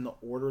go in the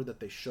order that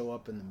they show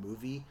up in the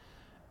movie,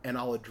 and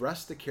I'll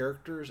address the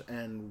characters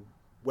and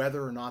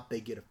whether or not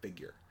they get a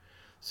figure.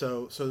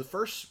 So the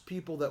first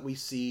people that we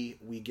see,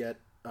 we get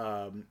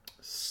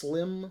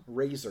Slim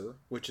Razor,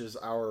 which is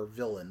our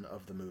villain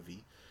of the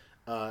movie,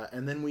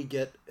 and then we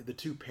get the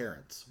 2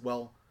 parents.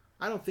 Well,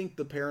 I don't think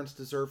the parents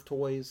deserve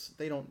toys.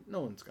 No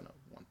one's gonna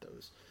want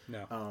those.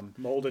 No.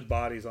 Molded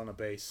bodies on a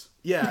base.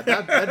 Yeah,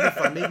 that'd be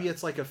fun. Maybe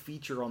it's like a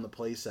feature on the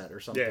playset or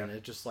something. Yeah.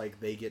 It's just like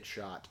they get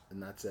shot and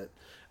that's it.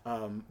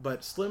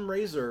 But Slim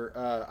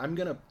Razor, I'm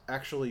going to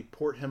actually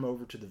port him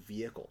over to the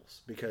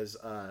vehicles because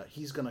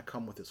he's going to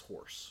come with his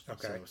horse.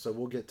 Okay. So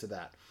we'll get to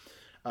that.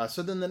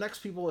 So then the next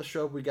people that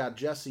show up, we got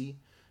Jesse,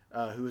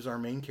 who is our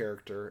main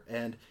character.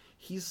 And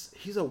he's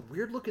a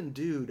weird-looking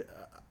dude.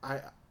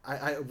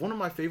 One of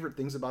my favorite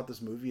things about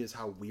this movie is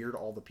how weird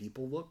all the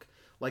people look.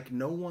 Like,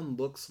 no one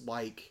looks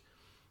like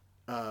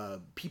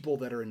people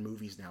that are in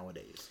movies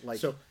nowadays. Like,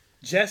 so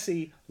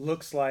Jesse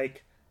looks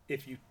like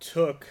if you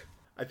took...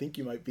 I think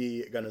you might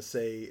be going to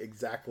say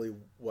exactly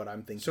what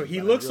I'm thinking. So he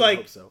looks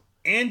like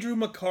Andrew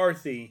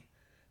McCarthy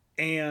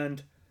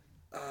and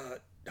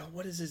oh,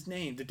 what is his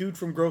name? The dude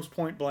from Grosse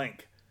Point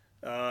Blank.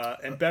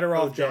 And Better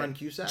Off John Dead.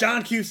 Cusack?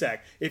 John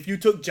Cusack. If you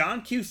took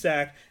John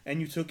Cusack and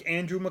you took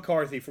Andrew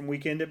McCarthy from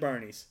Weekend at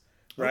Bernie's,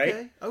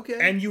 right? Okay.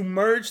 And you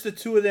merged the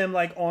two of them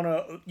like on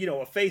a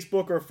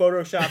Facebook or a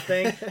Photoshop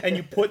thing, and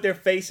you put their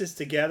faces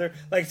together.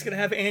 Like, it's gonna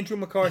have Andrew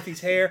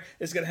McCarthy's hair.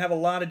 It's gonna have a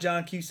lot of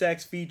John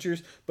Cusack's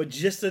features, but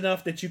just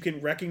enough that you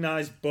can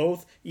recognize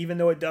both, even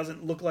though it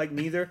doesn't look like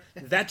neither.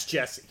 That's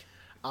Jesse.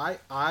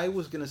 I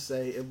was gonna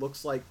say it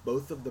looks like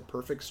both of the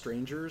Perfect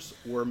Strangers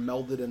were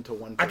melded into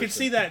one person. I could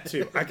see that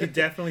too. I could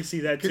definitely see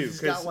that too. He's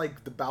got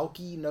like the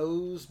bulky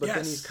nose, but then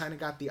Yes. he's kind of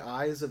got the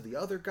eyes of the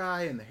other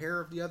guy and the hair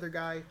of the other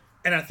guy.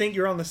 And I think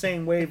you're on the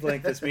same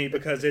wavelength as me,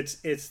 because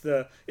it's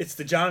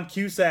the John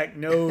Cusack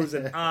nose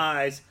and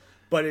eyes,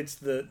 but it's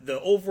the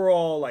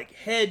overall like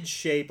head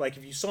shape. Like,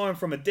 if you saw him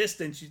from a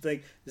distance, you'd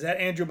think, is that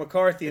Andrew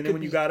McCarthy? And then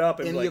when you got up,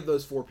 it was any like, of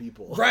those four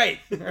people. right.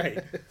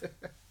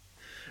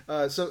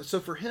 So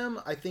for him,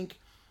 I think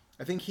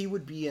he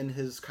would be in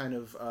his kind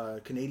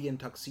of Canadian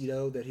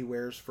tuxedo that he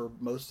wears for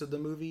most of the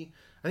movie.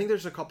 I think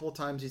there's a couple of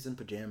times he's in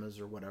pajamas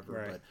or whatever,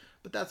 Right.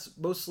 but that's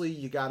mostly,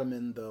 you got him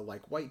in the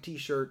like white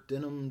t-shirt,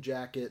 denim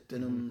jacket,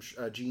 denim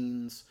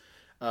jeans.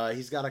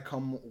 He's got to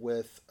come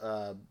with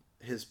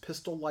his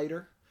pistol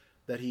lighter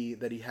that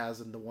he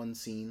has in the one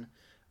scene.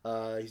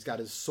 He's got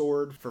his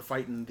sword for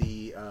fighting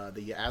the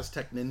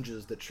Aztec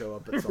ninjas that show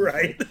up at some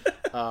Right.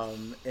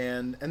 point.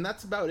 And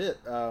that's about it.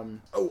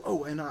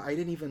 And I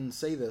didn't even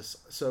say this.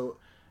 So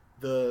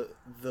the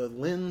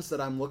lens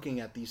that I'm looking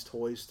at these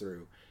toys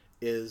through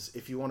is,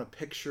 if you want to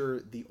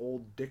picture the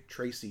old Dick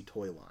Tracy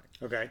toy line.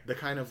 Okay. The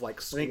kind of like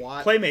I think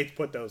squat. Playmates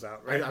put those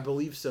out, right? I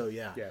believe so,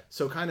 yeah. Yeah.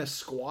 So kind of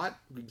squat,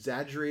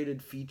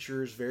 exaggerated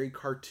features, very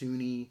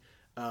cartoony.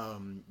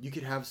 You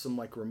could have some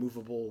like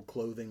removable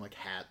clothing, like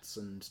hats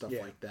and stuff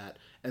like that.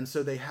 And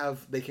so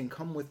they can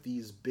come with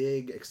these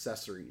big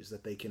accessories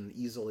that they can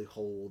easily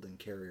hold and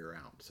carry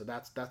around. So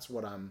that's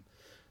what I'm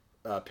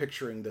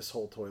picturing this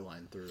whole toy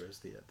line through, is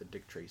the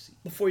Dick Tracy.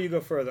 Before you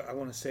go further, I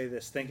want to say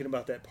this. Thinking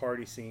about that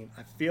party scene,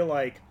 I feel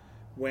like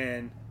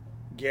when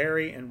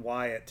Gary and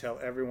Wyatt tell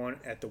everyone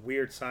at the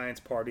Weird Science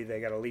party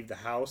they got to leave the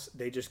house,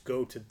 they just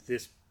go to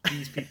these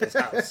people's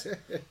house.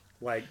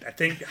 Like, I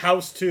think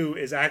House 2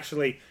 is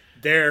actually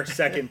their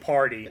second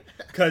party,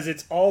 because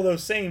it's all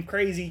those same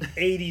crazy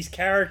 80s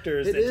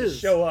characters that just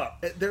show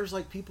up. There's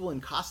like people in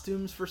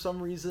costumes for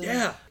some reason.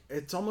 Yeah.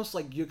 It's almost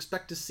like you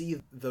expect to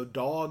see the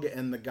dog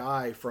and the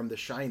guy from The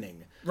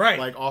Shining. Right.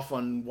 Like off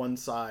on one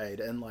side,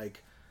 and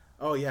like,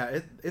 oh yeah,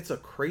 it's a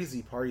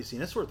crazy party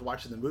scene. It's worth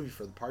watching the movie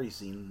for the party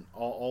scene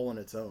all on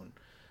its own.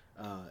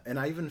 And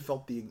I even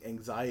felt the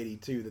anxiety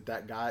too,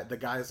 the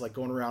guy's like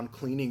going around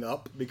cleaning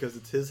up because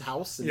it's his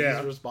house and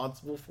he's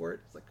responsible for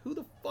it. It's like, who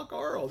the fuck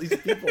are all these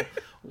people?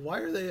 Why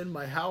are they in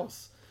my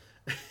house?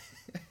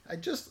 I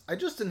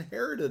just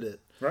inherited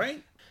it.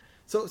 Right?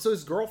 So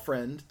his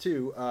girlfriend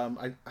too.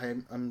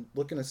 I'm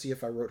looking to see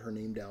if I wrote her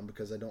name down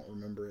because I don't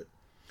remember it.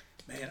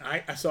 Man,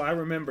 I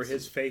remember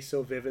his face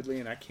so vividly,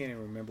 and I can't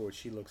even remember what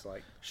she looks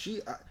like.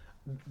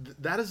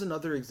 That is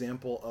another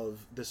example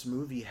of this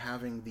movie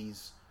having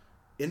these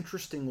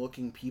interesting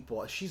looking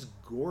people. She's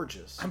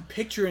gorgeous. I'm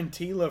picturing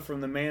Tila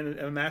from the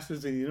Masters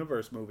of the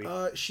Universe movie.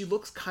 She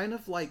looks kind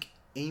of like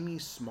Amy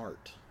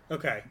Smart.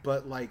 Okay.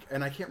 But like,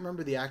 and I can't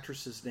remember the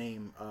actress's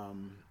name.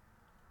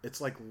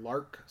 It's like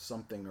Lark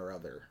something or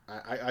other.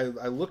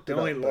 I looked it up.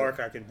 The only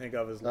Lark I can think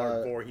of is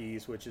Lark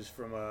Voorhees, which is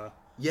from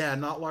Yeah,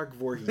 not Lark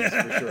Voorhees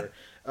for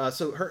sure.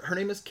 So her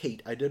name is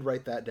Kate. I did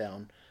write that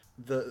down.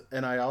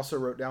 And I also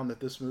wrote down that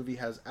this movie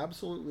has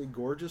absolutely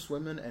gorgeous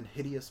women and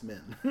hideous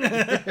men.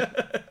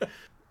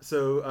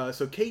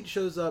 So Kate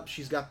shows up.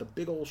 She's got the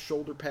big old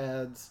shoulder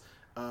pads,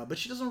 but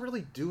she doesn't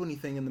really do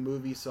anything in the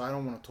movie. So I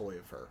don't want a toy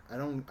of her.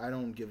 I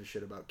don't give a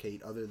shit about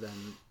Kate other than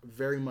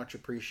very much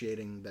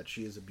appreciating that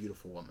she is a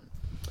beautiful woman.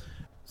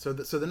 So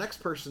the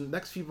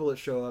next people that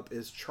show up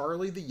is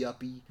Charlie the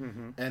Yuppie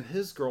and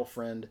his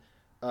girlfriend,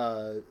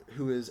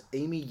 who is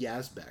Amy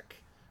Yazbek,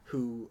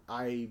 who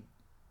I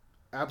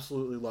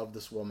absolutely love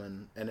this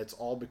woman, and it's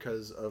all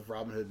because of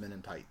Robin Hood Men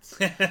in Tights.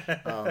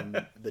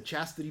 The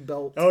chastity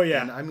belt. Oh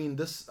yeah. And I mean,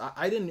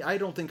 I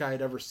don't think I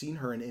had ever seen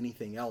her in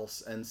anything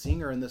else, and seeing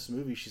her in this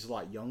movie, she's a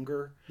lot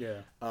younger.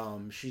 Yeah.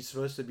 She's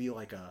supposed to be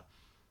like a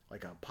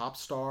pop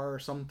star or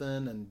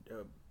something, and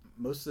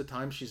most of the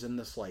time she's in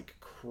this like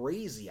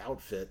crazy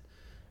outfit,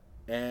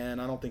 and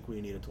I don't think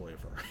we need a toy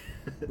of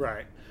her.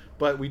 Right.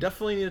 But we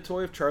definitely need a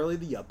toy of Charlie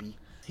the Yuppie.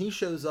 He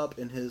shows up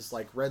in his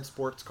like red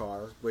sports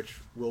car, which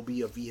will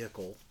be a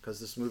vehicle because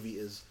this movie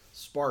is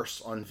sparse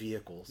on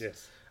vehicles.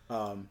 Yes.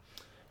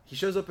 He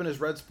shows up in his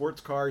red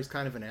sports car. He's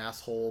kind of an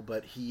asshole,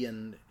 but he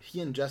and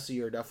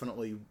Jesse are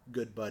definitely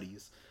good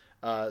buddies.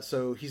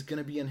 So he's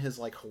gonna be in his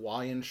like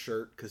Hawaiian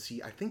shirt because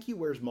I think he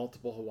wears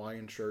multiple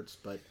Hawaiian shirts,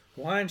 but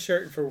Hawaiian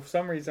shirt, and for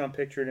some reason I'm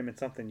picturing him in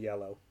something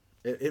yellow.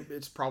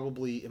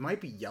 It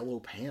might be yellow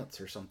pants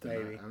or something.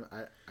 Maybe.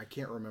 I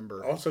can't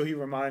remember. Also, he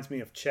reminds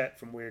me of Chet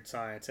from Weird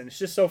Science, and it's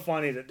just so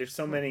funny that there's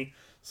so many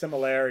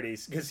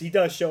similarities because he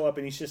does show up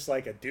and he's just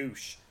like a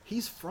douche.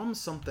 He's from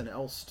something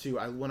else too.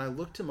 When I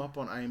looked him up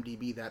on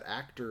IMDb, that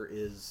actor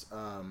is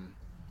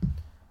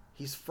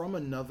he's from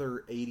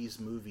another 80s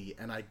movie,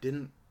 and I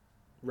didn't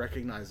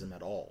recognize him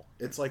at all.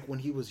 It's like when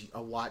he was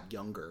a lot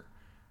younger,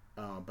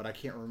 but I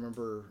can't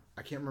remember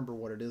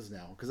what it is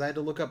now because I had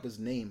to look up his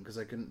name because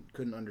I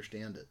couldn't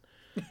understand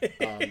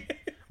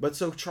it. But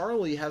so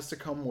Charlie has to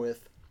come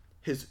with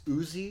his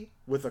Uzi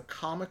with a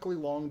comically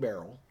long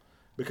barrel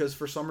because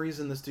for some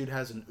reason this dude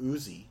has an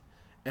Uzi.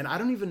 And I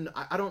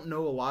don't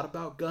know a lot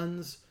about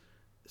guns,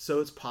 so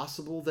it's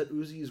possible that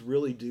Uzis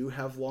really do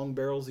have long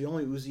barrels. The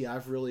only Uzi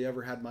I've really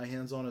ever had my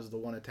hands on is the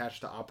one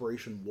attached to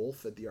Operation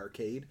Wolf at the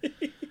arcade.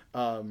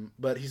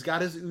 But he's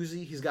got his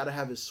Uzi. He's got to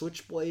have his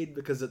switchblade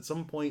because at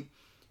some point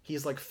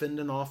he's like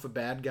fending off a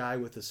bad guy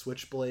with his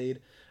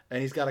switchblade,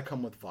 and he's got to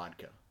come with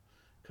vodka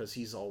because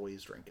he's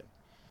always drinking.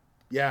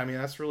 Yeah, I mean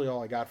that's really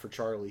all I got for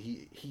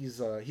Charlie.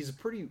 He's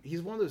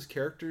one of those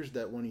characters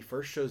that when he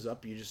first shows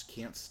up you just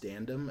can't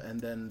stand him, and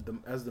then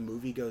as the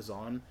movie goes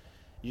on,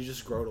 you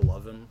just grow to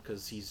love him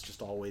because he's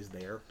just always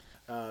there.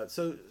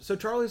 So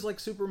Charlie's like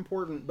super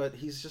important, but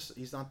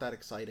he's not that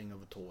exciting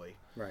of a toy.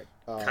 Right.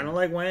 Kind of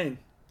like Wayne.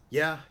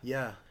 Yeah.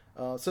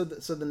 So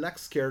the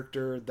next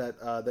character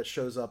that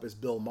shows up is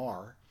Bill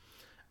Maher.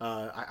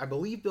 I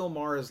believe Bill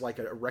Maher is like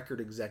a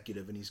record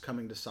executive, and he's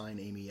coming to sign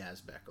Amy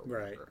Asbeck or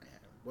whatever. Right.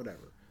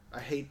 Whatever. I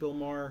hate Bill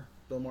Maher.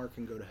 Bill Maher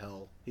can go to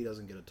hell. He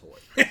doesn't get a toy.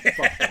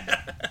 Fuck Bill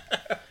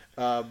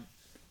Maher.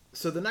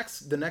 So the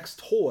next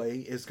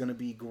toy is going to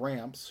be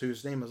Gramps,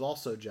 whose name is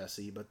also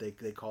Jesse, but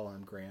they call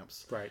him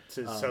Gramps. Right.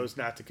 So as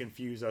not to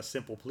confuse us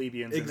simple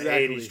plebeians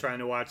exactly. in the 80s trying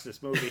to watch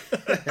this movie.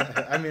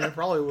 I mean, it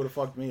probably would have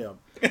fucked me up.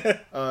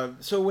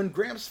 So when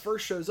Gramps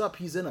first shows up,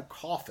 he's in a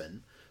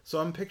coffin. So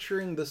I'm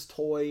picturing this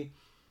toy.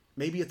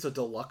 Maybe it's a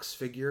deluxe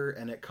figure,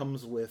 and it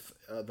comes with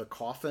the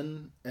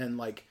coffin, and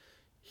like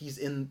he's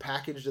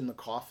packaged in the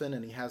coffin,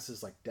 and he has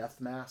his like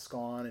death mask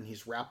on, and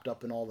he's wrapped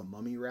up in all the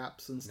mummy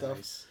wraps and stuff.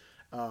 Nice.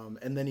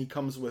 And then he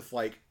comes with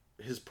like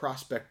his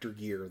prospector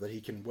gear that he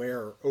can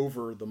wear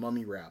over the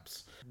mummy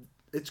wraps.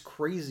 It's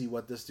crazy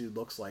what this dude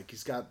looks like.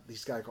 He's got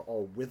like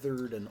all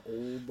withered and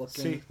old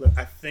looking. See, look,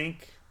 I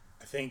think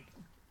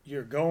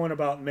you're going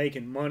about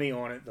making money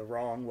on it the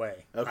wrong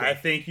way. Okay. I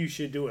think you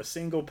should do a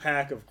single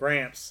pack of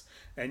Gramps,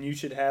 and you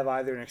should have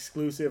either an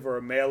exclusive or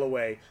a mail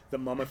away the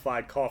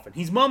mummified coffin.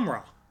 He's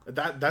Mum-Ra.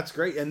 That's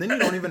great, and then you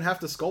don't even have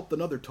to sculpt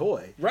another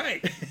toy.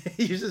 Right.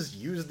 You just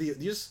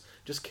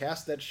just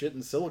cast that shit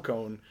in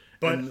silicone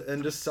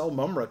and just sell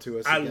Mum-Ra to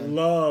us. I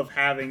love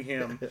having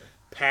him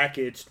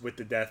packaged with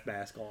the death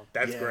mask on.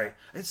 That's great.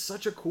 It's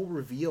such a cool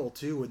reveal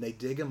too when they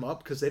dig him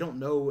up because they don't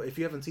know, if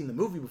you haven't seen the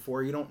movie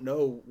before, you don't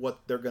know what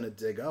they're gonna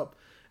dig up.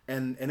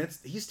 And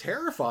he's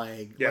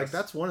terrifying. Yes. Like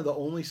that's one of the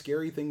only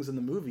scary things in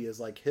the movie is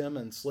like him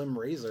and Slim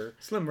Razor.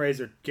 Slim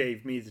Razor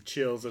gave me the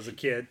chills as a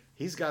kid.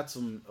 He's got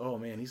some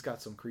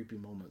creepy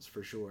moments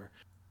for sure.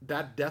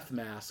 That death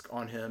mask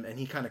on him, and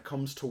he kind of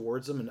comes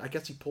towards him, and I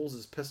guess he pulls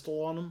his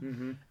pistol on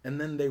him,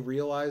 and then they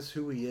realize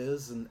who he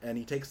is, and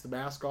he takes the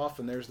mask off,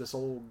 and there's this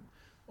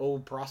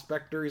old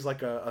prospector. He's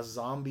like a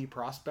zombie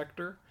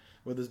prospector.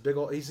 With his big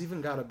old, he's even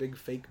got a big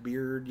fake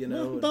beard, you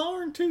know.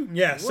 Darn too.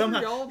 Yeah,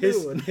 somehow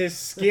his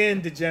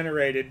skin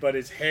degenerated, but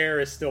his hair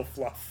is still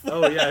fluff.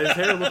 Oh yeah, his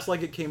hair looks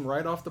like it came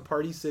right off the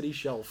Party City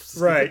shelves.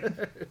 Right.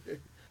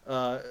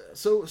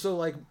 So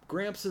like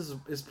Gramps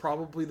is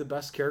probably the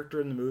best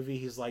character in the movie.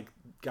 He's like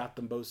got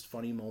the most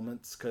funny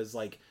moments because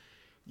like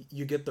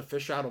you get the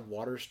fish out of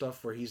water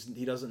stuff where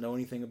he doesn't know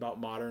anything about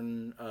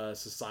modern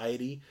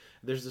society.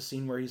 There's a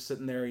scene where he's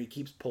sitting there, he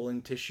keeps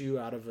pulling tissue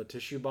out of a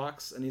tissue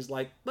box, and he's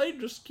like, they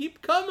just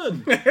keep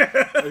coming.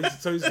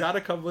 So he's got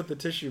to come with the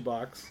tissue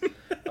box.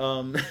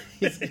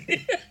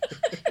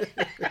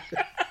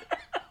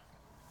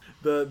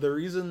 The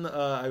reason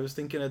I was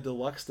thinking a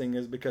deluxe thing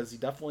is because he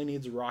definitely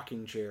needs a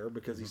rocking chair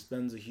because he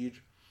spends a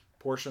huge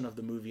portion of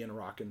the movie in a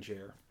rocking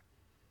chair.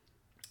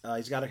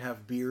 He's got to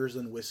have beers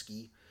and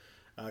whiskey.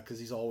 Because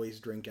he's always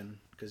drinking.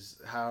 Because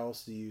how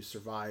else do you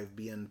survive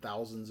being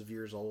thousands of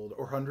years old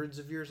or hundreds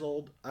of years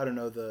old? I don't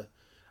know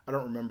I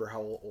don't remember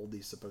how old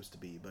he's supposed to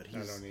be, but I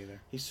don't either.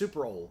 He's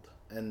super old,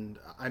 and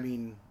I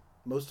mean,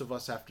 most of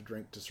us have to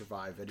drink to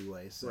survive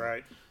anyway. So,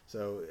 right.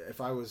 So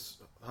if I was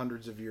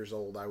hundreds of years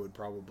old, I would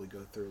probably go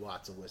through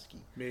lots of whiskey.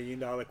 $1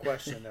 million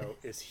question though: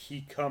 is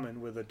he coming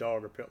with a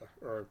dog or pillar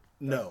or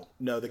no?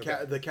 The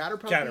Catter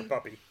Puppy. Catter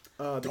Puppy.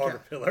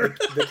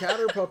 The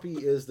Catter Puppy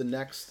is the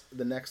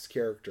next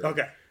character.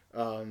 Okay.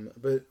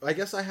 But I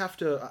guess I have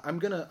to. I'm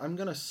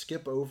gonna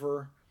skip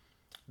over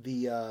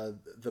the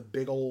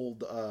big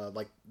old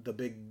like the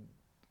big.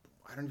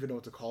 I don't even know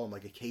what to call him,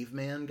 like a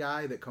caveman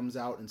guy that comes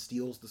out and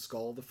steals the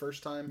skull the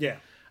first time. Yeah.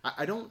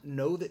 I don't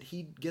know that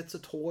he gets a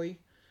toy.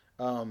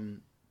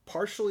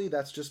 Partially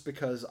that's just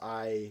because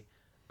I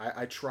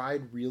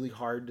tried really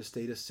hard to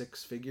stay to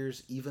 6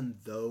 figures, even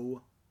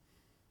though.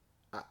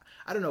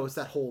 I don't know. It's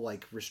that whole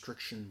like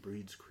restriction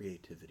breeds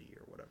creativity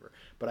or whatever.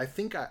 But I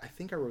think I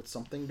wrote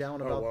something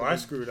down about. Oh well, I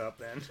screwed up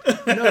then.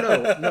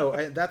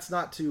 No. That's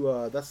not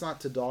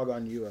to dog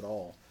on you at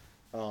all.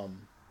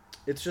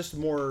 It's just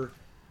more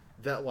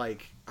that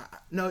like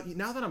no,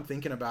 now that I'm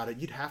thinking about it,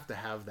 you'd have to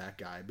have that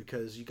guy,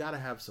 because you got to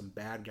have some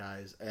bad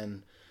guys.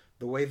 And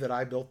the way that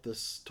I built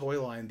this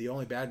toy line, the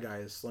only bad guy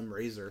is Slim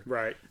Razor,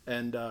 right?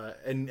 And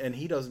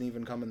he doesn't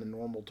even come in the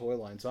normal toy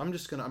line. So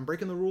I'm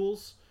breaking the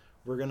rules.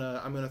 I'm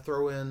gonna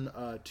throw in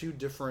 2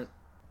 different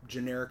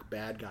generic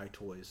bad guy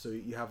toys. So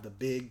you have the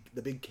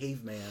big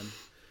caveman.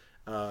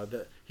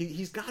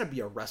 He's got to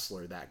be a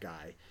wrestler. That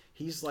guy.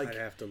 He's like, I'd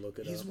have to look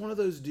it up. He's one of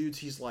those dudes.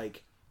 He's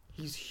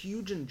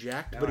huge and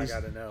jacked, now but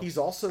he's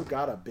also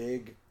got a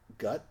big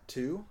gut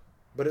too.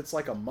 But it's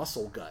like a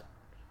muscle gut.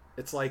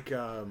 It's like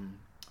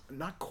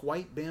not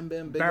quite Bam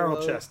Bam Bigelow.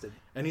 Barrel chested.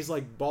 And he's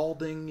like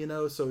balding, you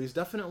know. So he's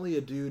definitely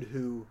a dude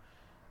who,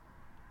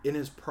 in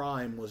his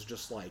prime, was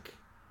just like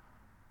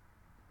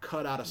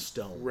cut out of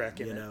stone,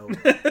 wrecking you it. know.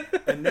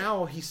 And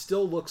now he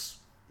still looks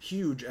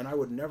huge, and I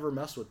would never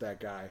mess with that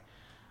guy.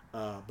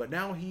 But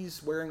now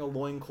he's wearing a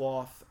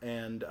loincloth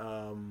and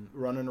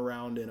running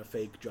around in a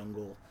fake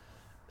jungle,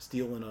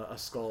 stealing a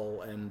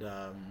skull and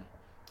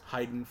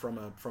hiding from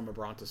a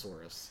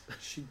brontosaurus.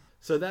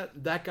 So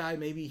that guy,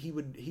 maybe he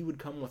would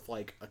come with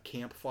like a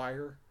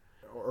campfire,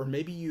 or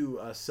maybe you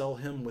sell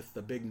him with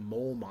the big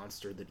mole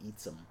monster that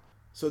eats him.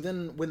 So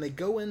then when they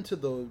go into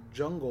the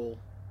jungle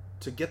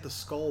to get the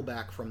skull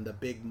back from the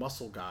big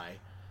muscle guy,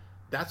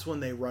 that's when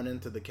they run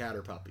into the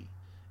Caterpuppy.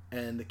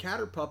 And the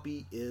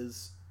Caterpuppy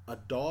is a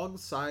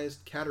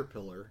dog-sized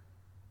caterpillar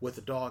with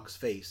a dog's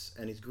face,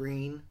 and he's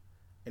green,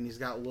 and he's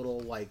got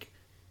little like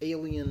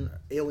alien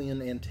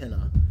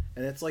antenna,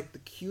 and it's like the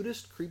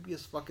cutest,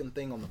 creepiest fucking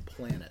thing on the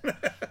planet.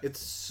 It's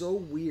so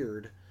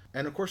weird.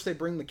 And of course they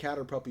bring the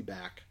Caterpuppy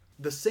back.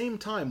 The same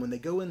time when they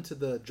go into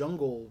the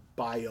jungle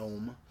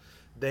biome,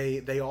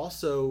 they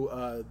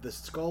also the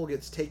skull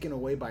gets taken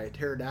away by a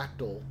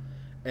pterodactyl,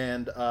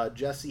 and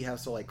Jesse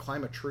has to like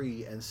climb a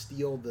tree and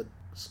steal the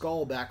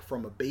skull back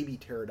from a baby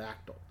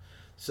pterodactyl.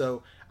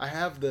 So I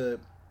have the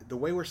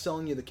way we're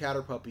selling you the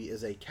Caterpuppy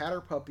is a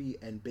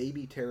Caterpuppy and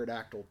baby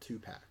pterodactyl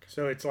 2-pack.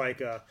 So it's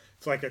like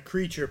a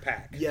creature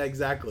pack. Yeah,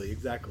 exactly.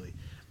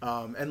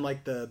 And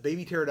like the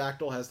baby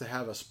pterodactyl has to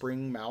have a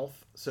spring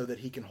mouth so that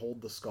he can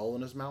hold the skull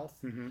in his mouth.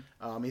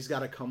 Mm-hmm. He's got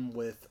to come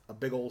with a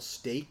big old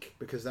steak,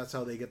 because that's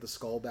how they get the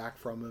skull back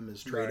from him,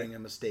 is trading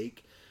him a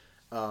steak.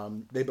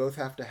 They both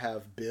have to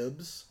have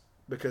bibs,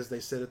 because they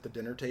sit at the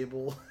dinner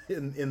table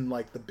in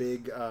like the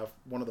big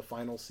one of the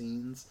final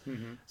scenes.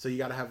 Mm-hmm. So you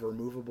got to have a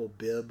removable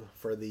bib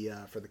for the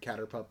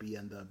Caterpuppy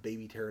and the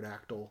baby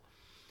pterodactyl.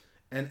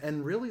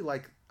 And really,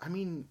 like, I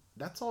mean,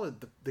 that's all.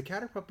 The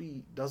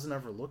Caterpuppy doesn't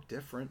ever look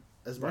different.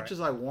 As much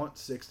as I want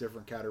 6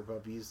 different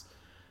Caterpuppies,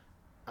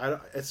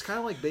 it's kind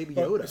of like Baby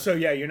Yoda. So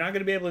yeah, you're not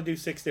going to be able to do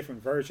 6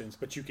 different versions,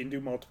 but you can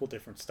do multiple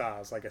different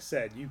styles. Like I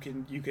said, you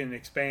can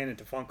expand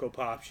into Funko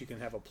Pops. You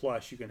can have a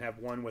plush. You can have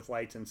one with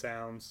lights and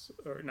sounds,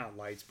 or not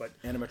lights, but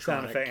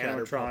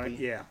animatronic.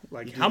 Yeah,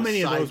 like how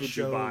many of those would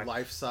you buy?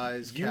 Life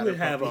size. You would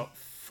have a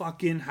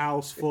fucking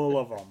house full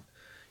of them.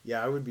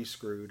 Yeah, I would be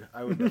screwed.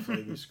 I would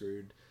definitely be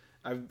screwed.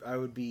 I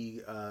would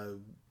be.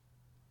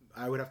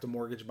 I would have to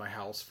mortgage my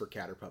house for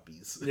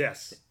Caterpuppies.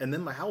 Yes, and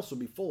then my house would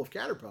be full of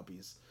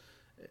Caterpuppies.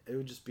 It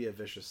would just be a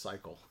vicious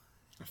cycle.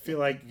 I feel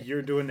like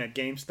you're doing that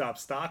GameStop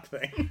stock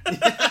thing.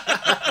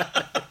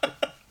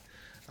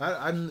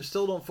 I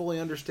still don't fully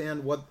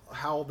understand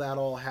how that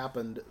all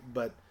happened,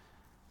 but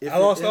I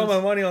lost all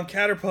my money on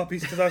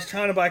Caterpuppies because I was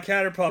trying to buy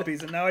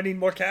Caterpuppies, and now I need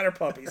more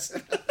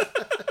Caterpuppies.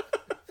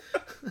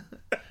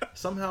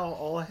 Somehow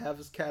all I have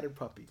is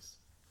Caterpuppies.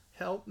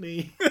 Help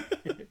me.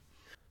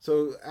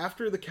 So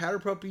after the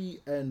Caterpuppy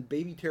and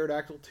Baby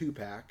Pterodactyl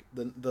 2-pack,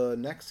 the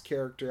next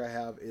character I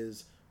have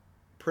is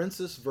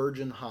Princess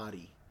Virgin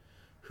Hottie,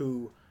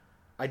 who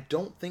I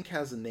don't think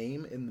has a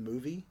name in the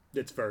movie.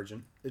 It's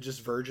Virgin. It's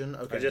just Virgin?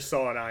 Okay. I just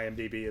saw on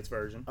IMDb it's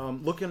Virgin.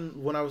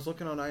 When I was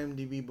looking on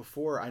IMDb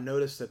before, I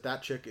noticed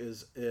that chick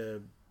is,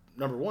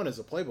 number 1, is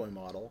a Playboy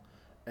model,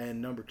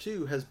 and number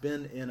 2, has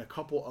been in a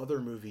couple other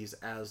movies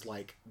as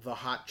like the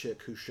hot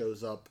chick who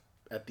shows up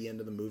at the end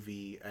of the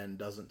movie and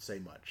doesn't say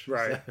much.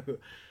 Right.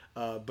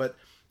 So, but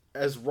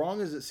as wrong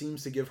as it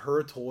seems to give her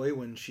a toy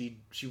when she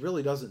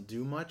really doesn't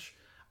do much,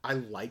 I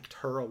liked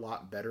her a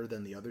lot better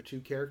than the other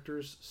 2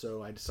 characters,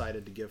 so I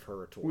decided to give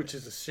her a toy. Which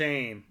is a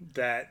shame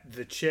that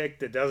the chick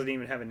that doesn't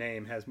even have a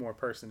name has more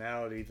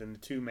personality than the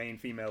 2 main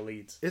female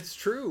leads. It's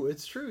true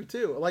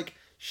too. Like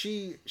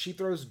she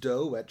throws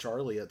dough at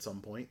Charlie at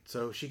some point,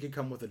 so she could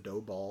come with a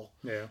dough ball.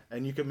 Yeah.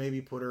 And you could maybe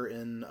put her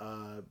in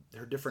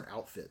her different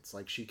outfits.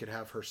 Like she could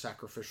have her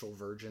sacrificial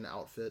virgin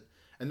outfit,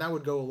 and that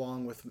would go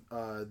along with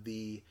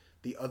the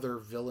other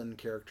villain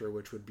character,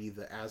 which would be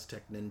the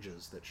Aztec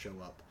ninjas that show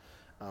up.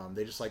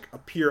 They just like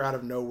appear out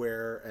of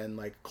nowhere and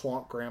like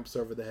clonk Gramps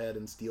over the head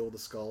and steal the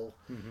skull.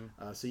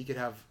 Mm-hmm. So you could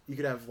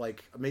have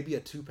like maybe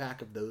a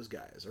 2-pack of those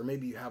guys, or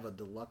maybe you have a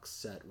deluxe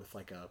set with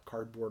like a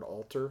cardboard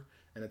altar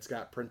and it's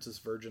got Princess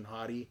Virgin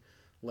Hottie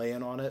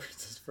laying on it.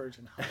 Princess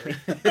Virgin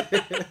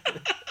Hottie.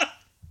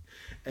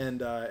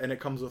 And it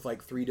comes with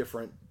like 3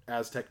 different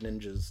Aztec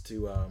ninjas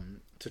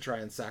to try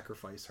and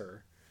sacrifice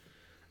her.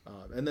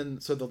 And then,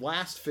 so the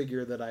last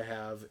figure that I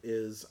have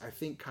is, I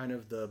think, kind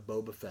of the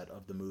Boba Fett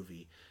of the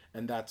movie,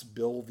 and that's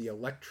Bill the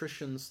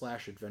Electrician /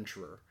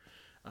 Adventurer.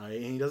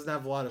 And he doesn't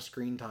have a lot of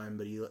screen time,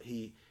 but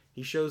he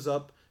shows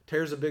up,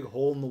 tears a big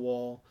hole in the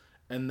wall,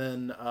 and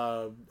then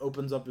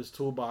opens up his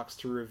toolbox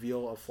to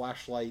reveal a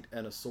flashlight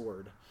and a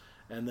sword.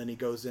 And then he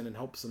goes in and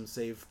helps him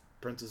save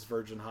Princess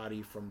Virgin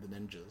Hottie from the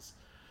ninjas.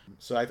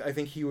 So I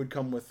think he would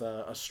come with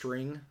a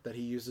string that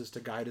he uses to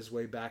guide his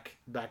way back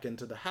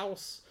into the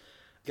house.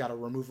 Got a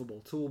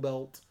removable tool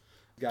belt.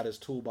 Got his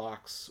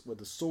toolbox with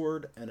a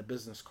sword and a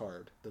business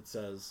card that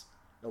says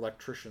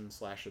Electrician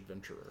 /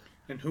 Adventurer.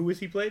 And who is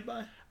he played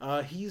by?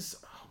 He's,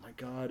 oh my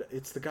god,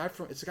 it's the guy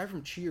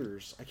from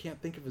Cheers. I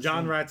can't think of his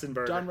John name.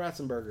 Ratzenberger. John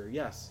Ratzenberger,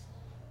 yes.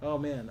 Oh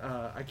man,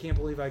 I can't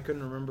believe I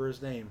couldn't remember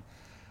his name.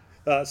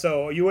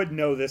 So you wouldn't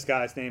know this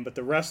guy's name, but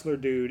the wrestler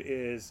dude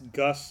is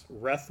Gus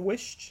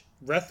Rethwish.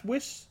 Death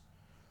Wish?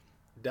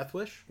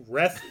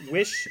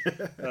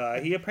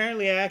 He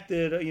apparently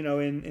acted,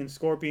 in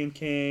Scorpion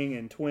King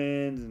and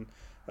Twins, and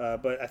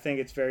but I think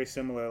it's very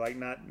similar. Like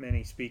not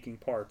many speaking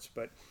parts.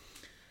 But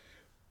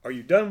are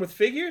you done with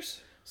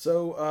figures?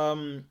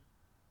 So,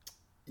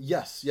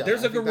 yes.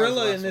 There's a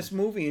gorilla in this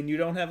movie, and you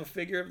don't have a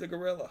figure of the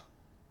gorilla.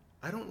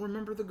 I don't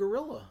remember the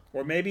gorilla.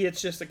 Or maybe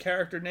it's just a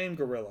character named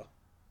Gorilla.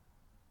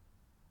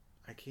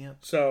 I can't.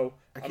 So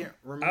I can't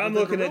remember. I'm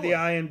looking at the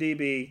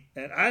IMDb,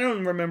 and I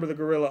don't remember the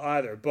gorilla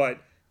either. But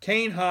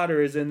Kane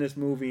Hodder is in this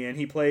movie, and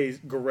he plays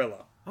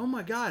Gorilla. Oh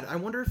my god! I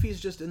wonder if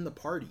he's just in the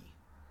party.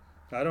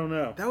 I don't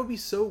know. That would be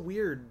so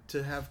weird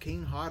to have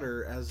Kane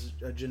Hodder as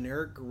a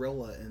generic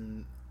gorilla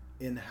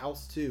in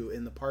House 2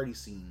 in the party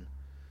scene.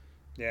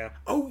 Yeah.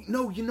 Oh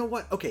no! You know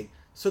what? Okay,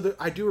 so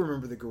I do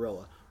remember the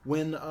gorilla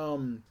when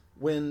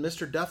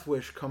Mr.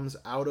 Deathwish comes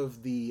out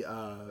of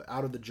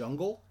the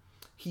jungle.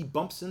 He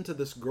bumps into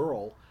this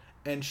girl,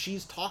 and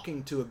she's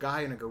talking to a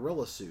guy in a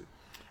gorilla suit.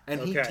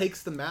 And he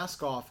takes the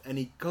mask off, and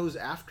he goes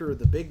after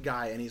the big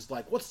guy, and he's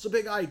like, "What's the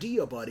big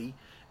idea, buddy?"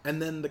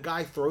 And then the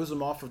guy throws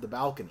him off of the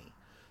balcony.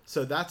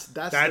 So that's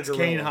the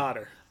Kane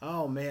Hodder.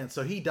 Oh man,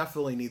 so he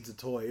definitely needs a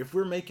toy. If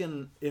we're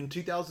making in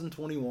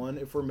 2021,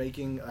 if we're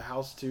making a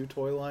House 2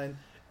 toy line,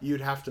 you'd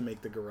have to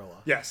make the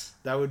gorilla. Yes,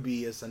 that would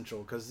be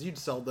essential because you'd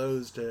sell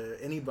those to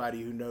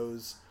anybody who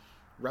knows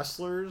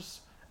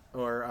wrestlers.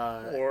 Or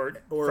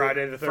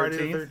Friday the 13th.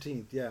 Friday the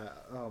 13th, yeah.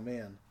 Oh,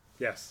 man.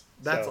 Yes.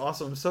 That's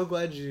awesome. I'm so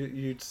glad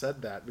you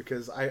said that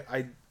because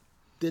I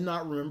did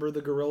not remember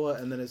the gorilla,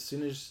 and then as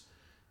soon as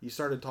you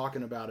started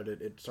talking about it,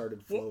 it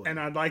started flowing. Well, and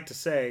I'd like to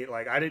say,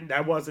 like,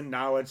 that wasn't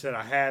knowledge that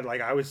I had.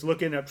 Like, I was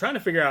looking up, trying to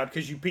figure out,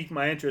 because you piqued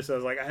my interest. I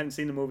was like, I hadn't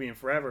seen the movie in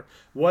forever.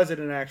 Was it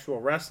an actual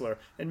wrestler?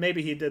 And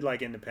maybe he did,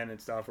 like,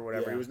 independent stuff or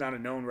whatever. Yeah. He was not a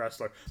known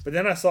wrestler. But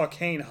then I saw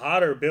Kane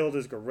Hodder build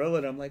his gorilla,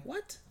 and I'm like,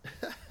 what?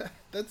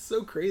 That's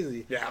so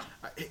crazy. Yeah.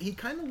 He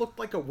kind of looked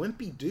like a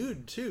wimpy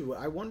dude, too.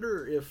 I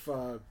wonder if...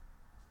 I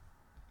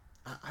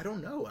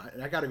don't know.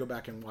 I got to go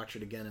back and watch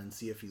it again and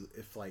see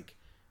if like,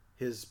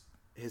 his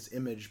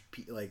image,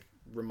 like,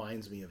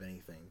 reminds me of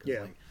anything.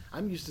 Yeah. Like,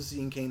 I'm used to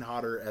seeing Kane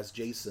Hodder as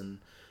Jason,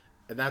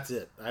 and that's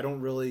it. I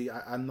don't really...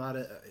 I'm not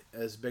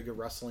as big a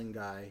wrestling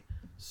guy,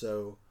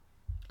 so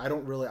I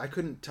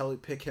couldn't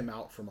pick him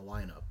out from a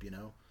lineup,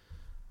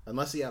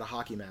 Unless he had a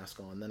hockey mask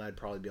on, then I'd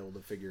probably be able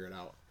to figure it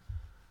out.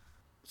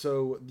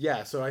 So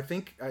yeah, so I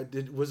think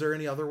was there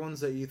any other ones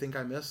that you think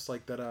I missed,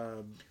 like that?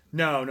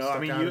 No. Stuck I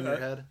mean, out in your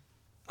head?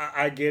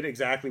 I get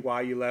exactly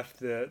why you left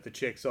the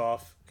chicks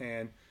off,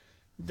 and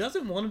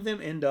doesn't one of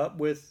them end up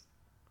with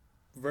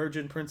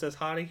Virgin Princess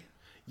Hottie?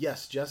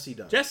 Yes, Jesse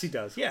does. Jesse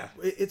does, yeah.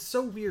 It's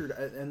so weird,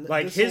 and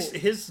like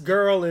his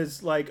girl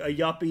is like a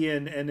yuppie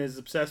and is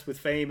obsessed with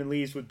fame and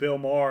leaves with Bill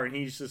Maher, and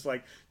he's just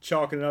like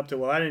chalking it up to,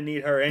 well, I didn't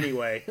need her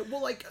anyway.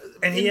 Well, like,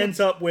 and he ends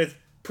up with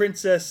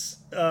Princess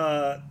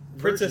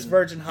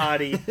Virgin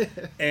Hottie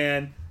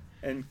and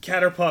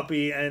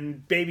Caterpuppy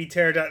and Baby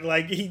Pterodactyl.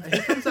 Like he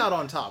comes out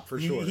on top for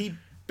sure. He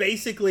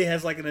basically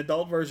has like an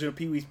adult version of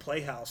Pee-wee's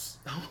Playhouse.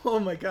 Oh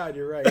my god,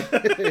 you're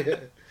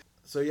right.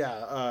 So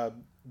yeah,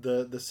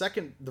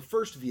 the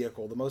first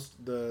vehicle,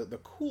 the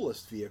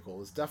coolest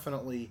vehicle is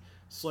definitely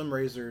Slim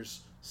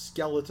Razor's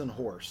skeleton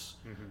horse,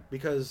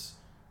 because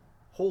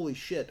holy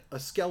shit, a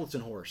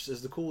skeleton horse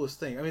is the coolest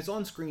thing. I mean, it's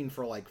on screen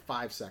for like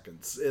 5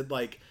 seconds.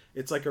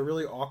 It's like a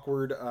really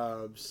awkward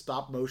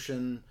stop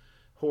motion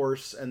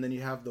horse, and then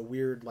you have the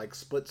weird like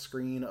split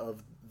screen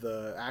of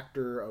the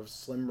actor of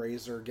Slim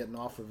Razor getting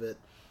off of it,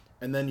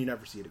 and then you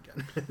never see it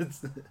again.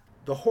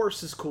 The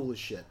horse is cool as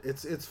shit.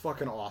 It's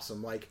fucking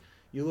awesome. Like,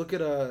 you look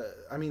at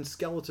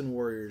Skeleton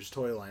Warriors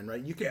toy line,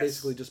 right? You could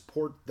basically just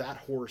port that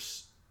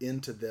horse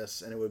into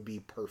this and it would be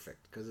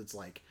perfect, because it's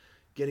like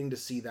getting to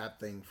see that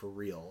thing for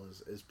real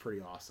is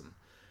pretty awesome.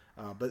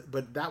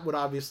 But that would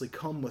obviously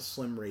come with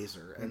Slim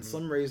Razor, and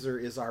Slim Razor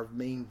is our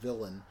main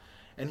villain,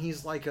 and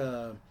he's like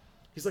a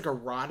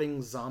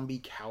rotting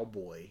zombie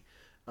cowboy.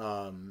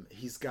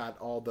 He's got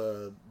all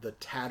the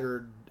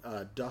tattered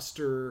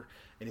duster,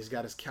 and he's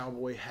got his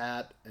cowboy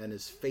hat, and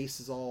his face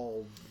is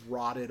all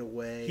rotted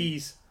away.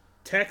 He's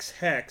Tex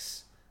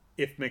Hex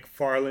if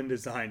McFarlane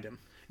designed him.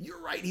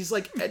 You're right. He's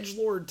like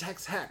Edgelord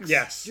Tex Hex.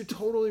 Yes. You're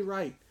totally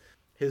right.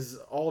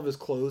 All of his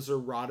clothes are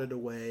rotted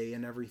away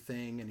and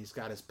everything, and he's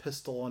got his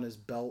pistol on his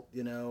belt,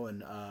 you know,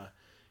 and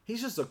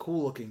he's just a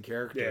cool looking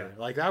character. Yeah.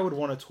 Like I would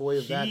want a toy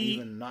of that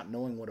even not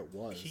knowing what it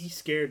was. He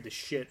scared the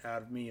shit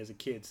out of me as a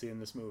kid seeing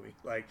this movie.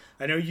 Like,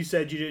 I know you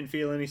said you didn't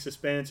feel any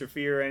suspense or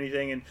fear or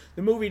anything, and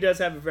the movie does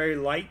have a very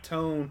light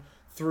tone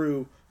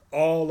through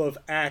all of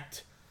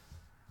act,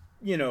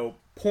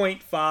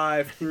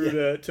 0.5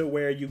 through to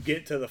where you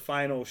get to the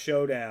final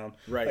showdown.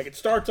 Right. Like, it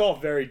starts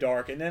off very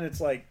dark, and then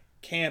it's like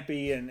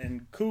campy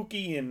and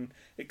kooky, and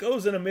it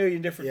goes in a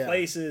million different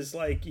places.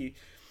 Like, you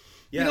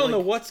don't know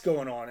what's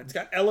going on. It's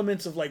got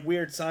elements of like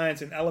weird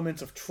science and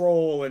elements of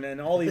Troll and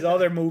all these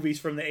other movies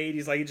from the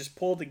 80s. Like, it just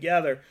pulled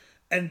together,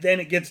 and then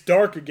it gets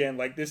dark again.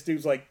 Like, this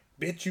dude's like,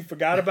 bitch, you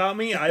forgot about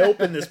me? I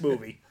opened this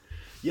movie.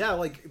 Yeah,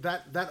 like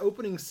that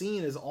opening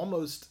scene is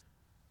almost...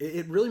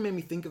 It really made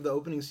me think of the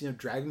opening scene of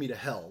Drag Me to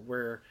Hell,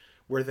 where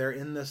they're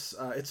in this...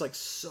 it's like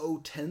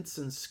so tense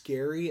and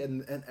scary,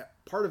 and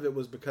part of it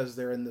was because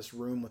they're in this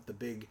room with the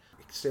big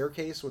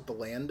staircase with the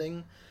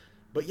landing.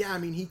 But yeah, I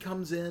mean, he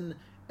comes in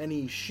and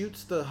he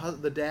shoots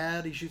the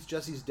dad, he shoots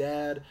Jesse's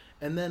dad,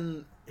 and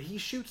then he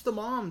shoots the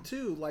mom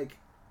too. Like,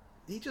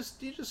 he just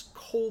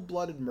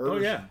cold-blooded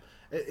murders him.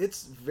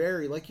 It's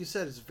very, like you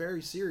said, it's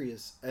very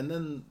serious, and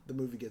then the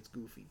movie gets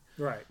goofy.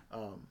 Right.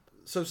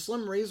 So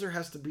Slim Razor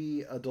has to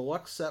be a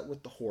deluxe set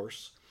with the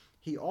horse.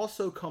 He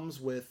also comes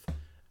with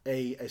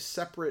a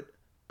separate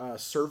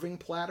serving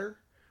platter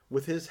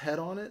with his head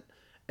on it,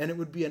 and it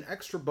would be an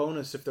extra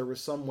bonus if there was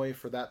some way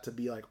for that to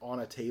be like on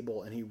a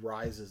table and he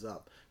rises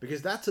up,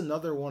 because that's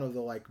another one of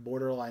the like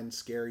borderline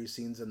scary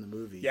scenes in the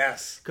movie.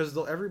 Yes. Because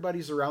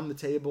everybody's around the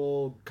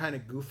table kind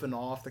of goofing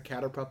off, the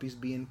catter puppies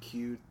being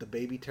cute, the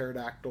baby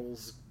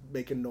pterodactyls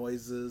making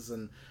noises,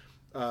 and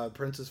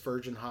Princess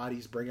Virgin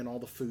Hottie's bringing all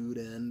the food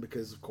in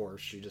because, of course,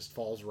 she just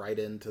falls right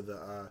into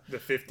the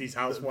 50s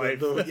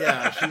housewife.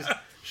 Yeah,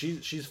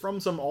 she's from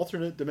some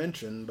alternate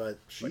dimension, but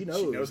she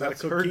knows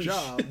that's her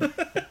job.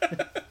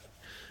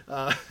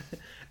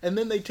 And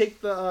then they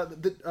take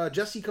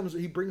Jesse comes.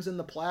 He brings in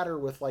the platter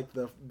with like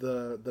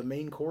the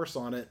main course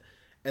on it,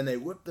 and they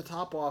whip the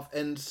top off,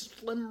 and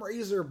Slim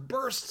Razor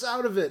bursts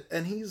out of it,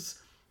 and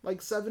he's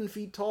like 7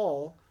 feet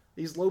tall.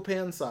 He's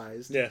Lopan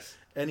sized. Yes.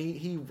 And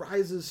he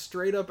rises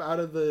straight up out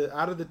of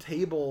the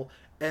table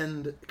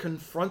and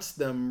confronts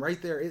them right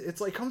there.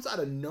 It's like comes out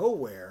of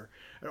nowhere,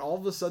 and all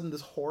of a sudden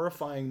this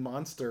horrifying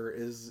monster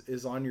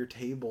is on your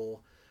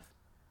table.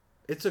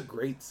 It's a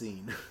great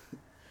scene.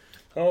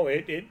 Oh,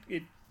 it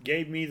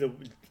gave me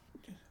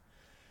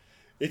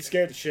it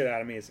scared the shit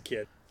out of me as a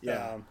kid.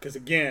 Yeah. Because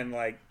again,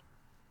 like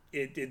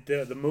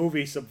the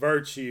movie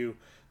subverts you.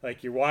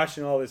 Like, you're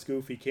watching all this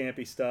goofy,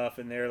 campy stuff,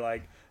 and they're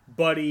like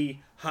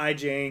buddy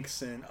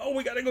hijinks, and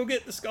we got to go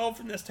get the skull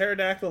from this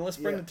pterodactyl, and let's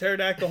bring the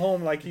pterodactyl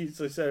home. Like he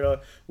said,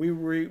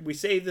 we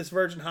saved this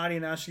Virgin Hottie,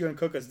 and now she's gonna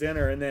cook us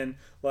dinner, and then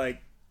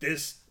like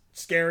this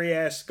scary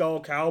ass skull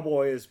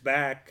cowboy is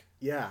back.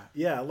 Yeah,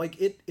 like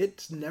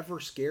it's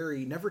never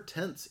scary, never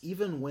tense,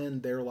 even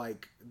when they're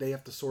like they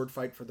have to sword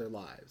fight for their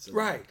lives. And,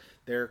 right. Like,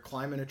 they're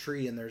climbing a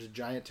tree and there's a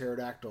giant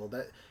pterodactyl.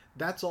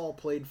 That's all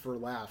played for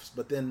laughs,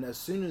 but then as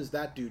soon as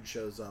that dude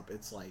shows up,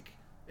 it's like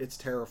it's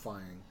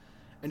terrifying.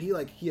 And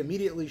he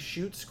immediately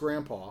shoots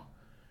Grandpa,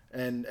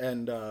 and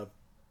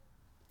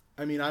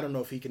I mean, I don't know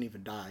if he can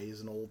even die.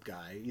 He's an old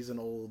guy. He's an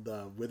old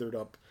withered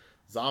up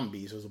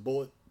zombie. So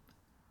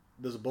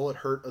does a bullet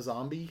hurt a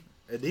zombie?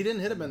 He didn't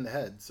hit him in the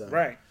head, so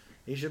right.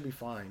 He should be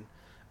fine.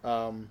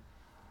 And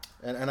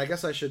I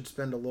guess I should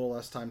spend a little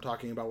less time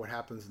talking about what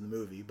happens in the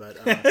movie, but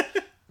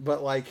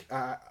but like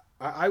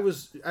I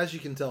was, as you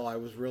can tell, I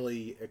was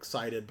really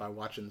excited by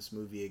watching this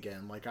movie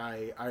again. Like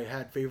I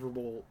had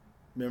favorable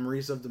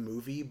memories of the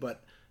movie,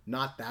 but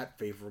not that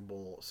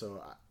favorable.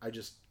 So I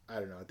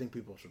don't know. I think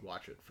people should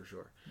watch it for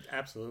sure.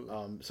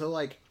 Absolutely. So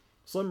like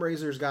Slim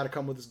Razor's got to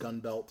come with his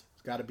gun belt.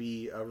 It's got to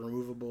be a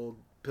removable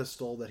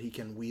pistol that he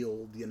can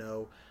wield,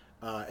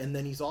 and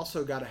then he's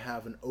also got to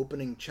have an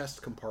opening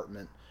chest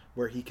compartment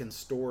where he can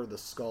store the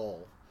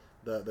skull,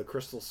 the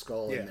crystal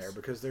skull in there,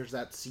 because there's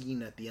that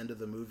scene at the end of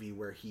the movie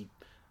where he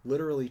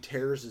literally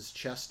tears his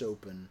chest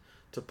open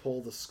to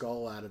pull the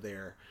skull out of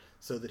there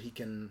so that he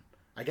can...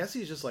 I guess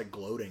he's just like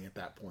gloating at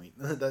that point.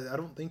 I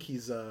don't think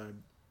he's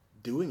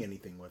doing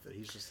anything with it.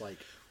 He's just like...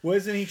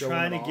 Wasn't he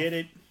trying to get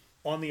it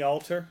on the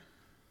altar?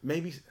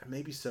 Maybe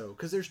so.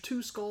 Because there's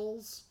 2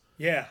 skulls.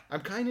 Yeah.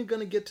 I'm kind of going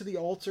to get to the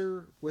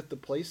altar with the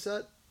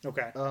playset.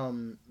 Okay.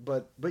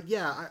 But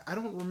yeah, I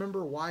don't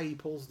remember why he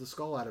pulls the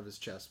skull out of his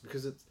chest,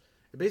 because it's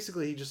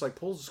basically he just like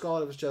pulls the skull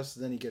out of his chest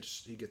and then he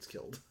gets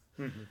killed.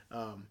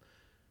 Mm-hmm.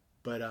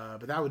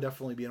 But that would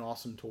definitely be an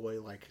awesome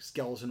toy, like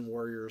Skeleton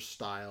Warriors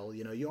style.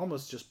 You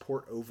almost just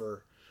port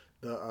over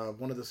the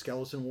one of the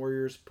Skeleton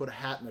Warriors, put a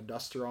hat and a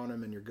duster on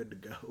him, and you're good to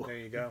go. There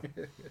you go.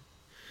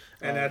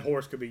 And that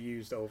horse could be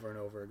used over and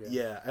over again.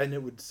 Yeah, and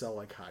it would sell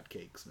like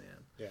hotcakes, man.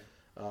 Yeah.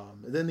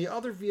 And then the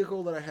other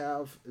vehicle that I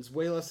have is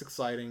way less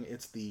exciting.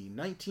 It's the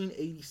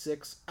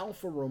 1986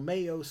 Alfa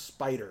Romeo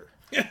Spider,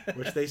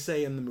 which they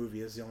say in the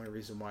movie is the only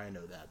reason why I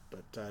know that.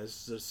 But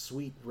it's a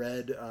sweet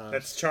red.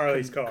 That's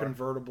Charlie's car.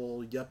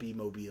 Convertible yuppie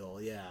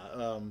mobile,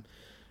 yeah.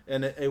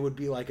 And it would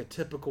be like a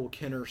typical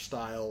Kenner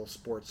style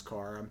sports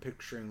car. I'm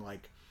picturing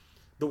like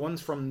the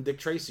ones from Dick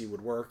Tracy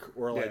would work,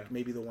 or like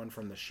maybe the one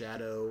from The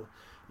Shadow.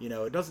 You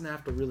know, it doesn't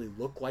have to really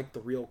look like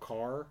the real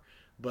car,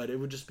 but it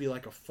would just be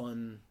like a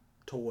fun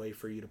toy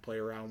for you to play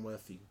around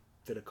with. You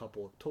fit a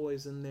couple of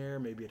toys in there.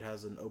 Maybe it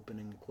has an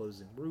opening and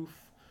closing roof.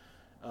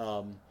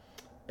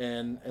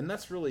 And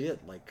that's really it.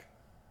 Like,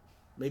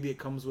 maybe it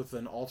comes with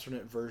an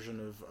alternate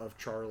version of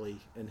Charlie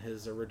in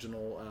his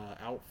original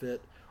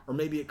outfit. Or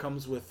maybe it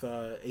comes with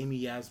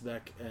Amy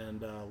Yazbek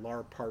and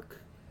Lara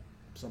Park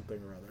something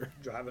or other.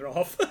 Drive it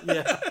off.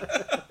 Yeah.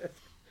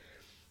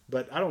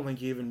 But I don't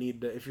think you even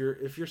need to, if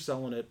you're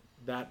selling it,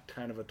 that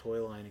kind of a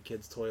toy line, a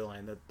kid's toy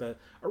line, that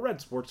a red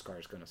sports car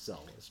is going to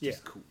sell. It's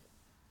just cool.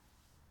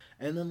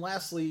 And then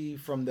lastly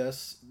from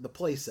this, the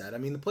playset. I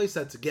mean, the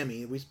playset's a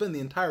gimme. We spend the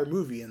entire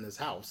movie in this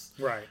house.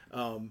 Right.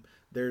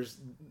 There's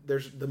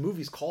the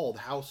movie's called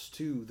House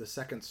 2: The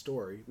Second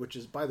Story, which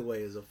is, by the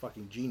way, is a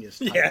fucking genius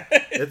title. Yeah,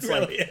 it's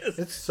really is.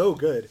 It's so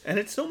good. And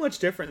it's so much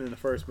different than the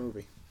first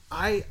movie.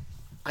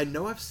 I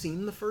know I've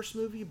seen the first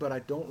movie, but I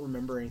don't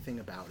remember anything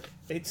about it.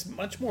 It's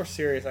much more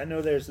serious. I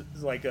know there's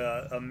like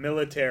a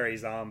military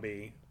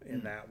zombie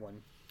in that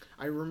one.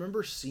 I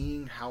remember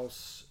seeing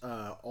House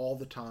all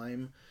the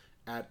time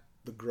at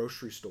the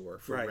grocery store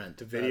for rent.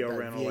 The video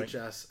rental.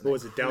 VHS. What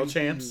was it, Del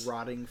Champs?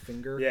 Rotting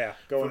finger. Yeah,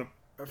 going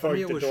for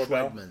me it was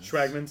Schwegmans.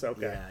 Schwegmans.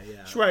 Okay.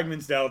 Yeah.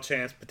 Schwegmans, Del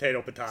Champs,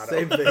 potato.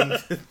 Same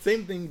thing.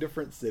 Same thing,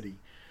 different city.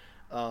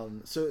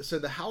 So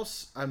the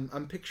house,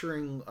 I'm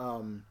picturing.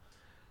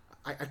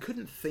 I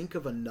couldn't think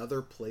of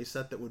another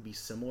playset that would be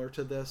similar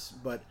to this,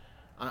 but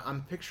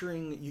I'm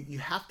picturing you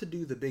have to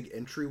do the big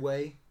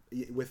entryway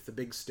with the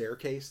big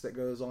staircase that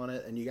goes on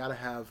it, and you got to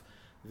have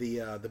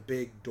the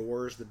big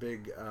doors, the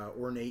big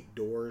ornate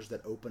doors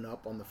that open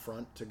up on the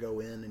front to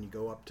go in, and you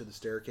go up to the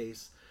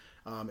staircase.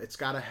 It's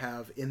got to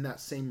have in that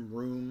same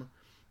room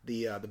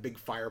the big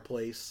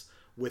fireplace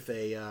with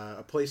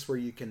a place where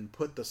you can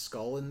put the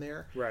skull in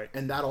there, right?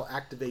 And that'll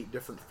activate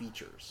different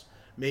features.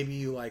 Maybe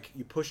you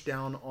push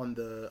down on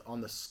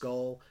the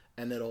skull,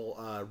 and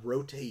it'll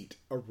rotate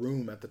a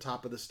room at the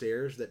top of the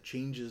stairs that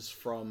changes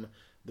from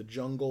the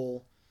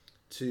jungle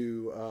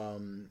to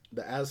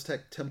the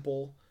Aztec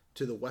temple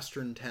to the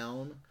western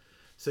town.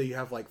 So you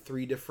have like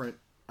 3 different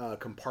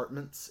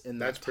compartments in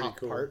that top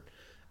part.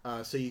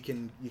 So you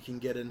can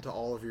get into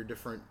all of your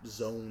different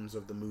zones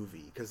of the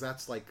movie, because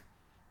that's like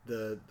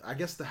I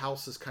guess the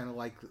house is kind of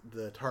like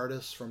the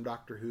TARDIS from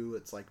Doctor Who.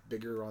 It's like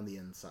bigger on the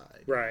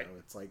inside, right? You know?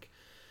 It's like,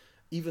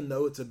 even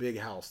though it's a big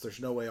house, there's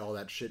no way all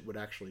that shit would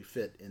actually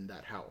fit in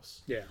that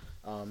house. Yeah.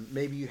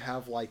 Maybe you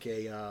have like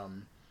a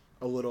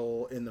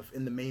little in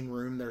the main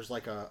room. There's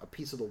like a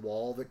piece of the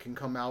wall that can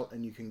come out,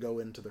 and you can go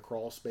into the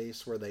crawl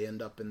space where they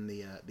end up in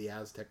the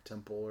Aztec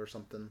temple or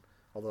something.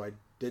 Although I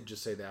did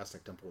just say the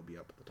Aztec temple would be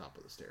up at the top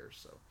of the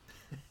stairs.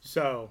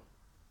 So,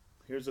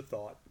 here's a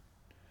thought.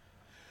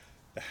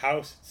 The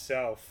house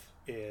itself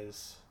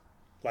is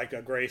like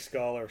a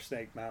Grayskull or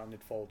Snake Mountain.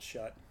 It folds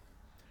shut.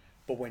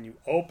 But when you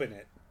open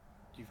it,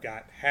 you've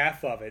got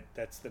half of it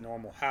that's the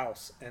normal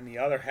house, and the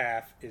other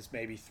half is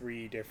maybe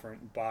 3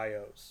 different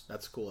bios.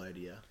 That's a cool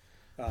idea.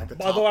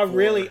 Although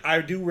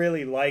I do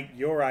really like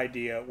your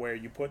idea where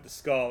you put the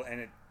skull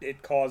and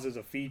it causes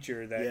a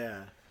feature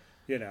that,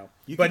 you know.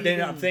 But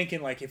then I'm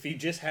thinking, like, if you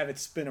just have it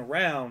spin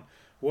around,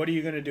 what are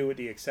you going to do with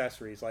the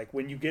accessories? Like,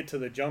 when you get to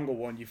the jungle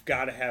one, you've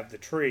got to have the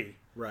tree.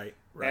 Right.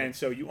 And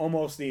so you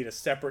almost need a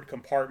separate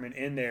compartment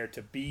in there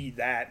to be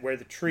that, where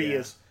the tree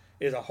is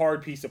a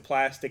hard piece of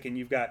plastic, and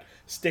you've got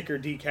sticker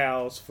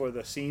decals for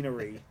the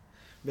scenery.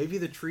 Maybe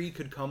the tree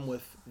could come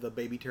with the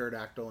baby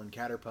pterodactyl and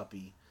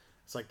Caterpuppy.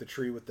 It's like the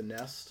tree with the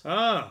nest.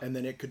 And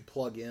then it could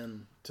plug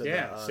in to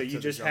the so you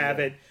just jungle. have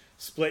it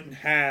split in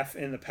half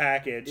in the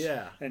package.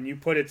 Yeah. And you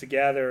put it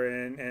together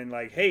and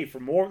like, hey, for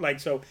more,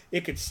 like, so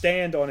it could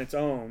stand on its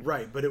own.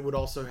 Right, but it would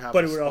also have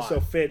But it would also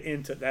fit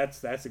into,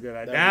 that's a good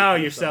idea. Now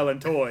you're selling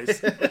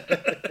toys.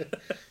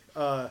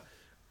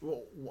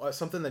 Well,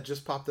 something that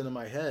just popped into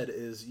my head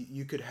is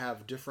you could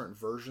have different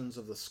versions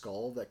of the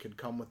skull that could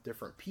come with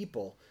different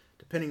people.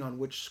 Depending on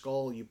which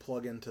skull you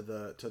plug into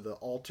the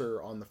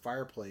altar on the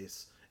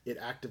fireplace, it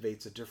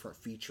activates a different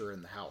feature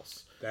in the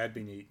house. That'd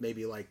be neat.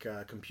 Maybe like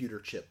computer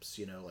chips,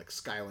 like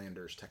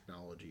Skylanders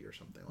technology or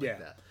something like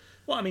that.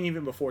 Well, I mean,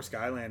 even before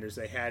Skylanders,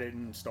 they had it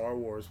in Star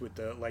Wars with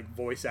the like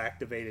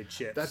voice-activated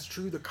chips. That's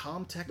true. The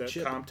Comtech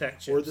chip.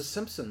 Chips. Or the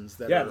Simpsons.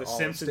 The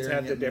Simpsons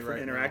have the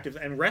different interactives,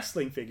 and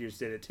wrestling figures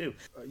did it too.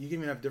 You can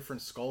even have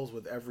different skulls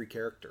with every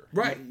character.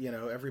 Right.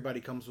 Everybody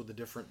comes with a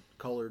different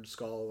colored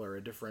skull or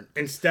a different...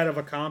 Instead of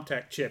a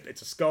Comtech chip,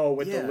 it's a skull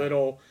with the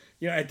little...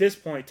 at this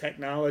point,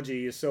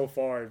 technology is so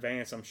far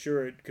advanced, I'm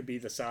sure it could be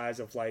the size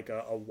of like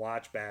a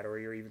watch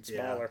battery or even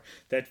smaller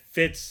that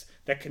fits,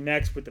 that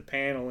connects with the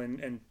panel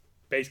and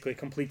basically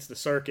completes the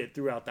circuit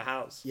throughout the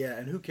house. Yeah,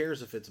 and who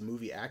cares if it's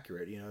movie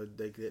accurate? You know,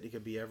 it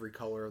could be every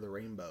color of the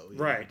rainbow. You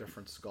right. know, a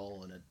different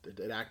skull, and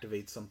it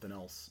activates something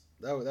else.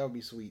 That would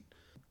be sweet.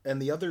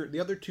 And the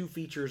other two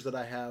features that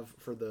I have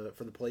for the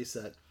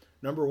playset,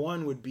 number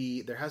one would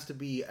be there has to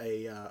be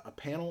a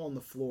panel on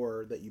the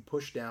floor that you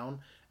push down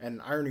and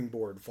an ironing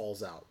board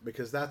falls out,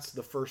 because that's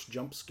the first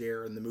jump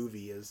scare in the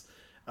movie. Is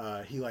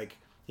he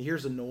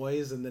hears a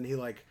noise and then he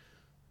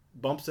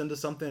bumps into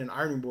something, and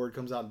ironing board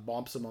comes out and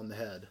bumps him on the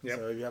head. Yep.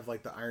 So you have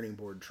the ironing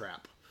board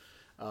trap.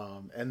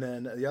 And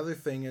then the other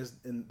thing is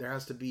there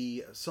has to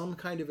be some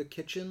kind of a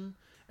kitchen,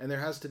 and there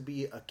has to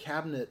be a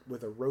cabinet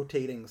with a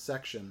rotating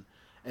section.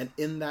 And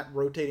in that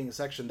rotating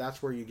section,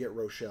 that's where you get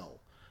Rochelle,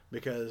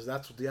 because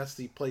that's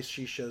the place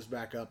she shows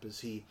back up.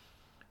 Is he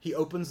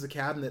opens the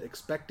cabinet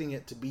expecting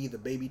it to be the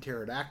baby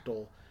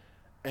pterodactyl,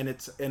 and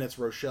it's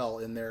Rochelle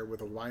in there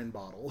with a wine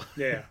bottle,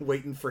 yeah,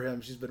 waiting for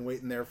him. She's been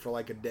waiting there for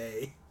a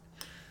day.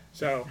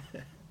 So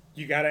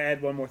you got to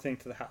add one more thing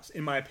to the house,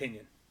 in my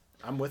opinion.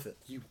 I'm with it.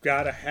 You've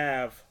got to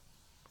have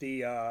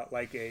the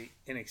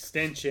an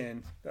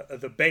extension,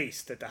 the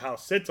base that the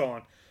house sits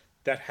on,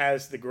 that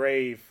has the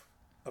grave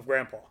of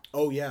Grandpa.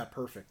 Oh yeah,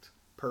 perfect,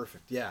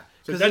 yeah.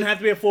 So it doesn't have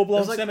to be a full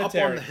blown up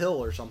cemetery on the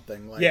hill or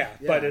something. Yeah,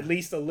 but at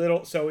least a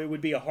little. So it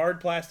would be a hard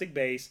plastic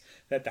base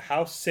that the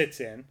house sits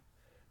in,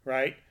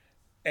 right?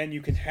 And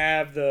you can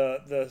have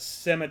the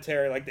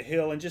cemetery, the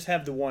hill, and just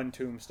have the one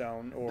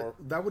tombstone. Or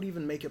that would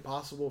even make it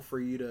possible for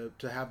you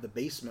to have the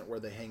basement where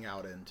they hang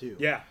out in too.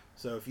 Yeah.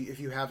 So if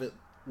you have it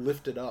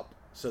lifted up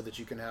so that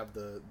you can have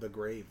the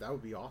grave, that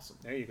would be awesome.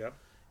 There you go.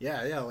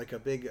 Yeah, like a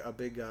big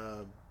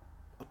a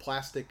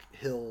plastic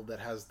hill that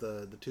has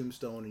the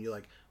tombstone, and you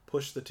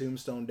push the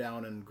tombstone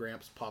down and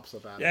Gramps pops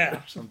up out of it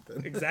or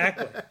something.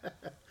 Exactly.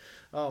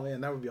 Oh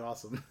man, that would be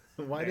awesome.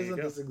 Why doesn't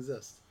this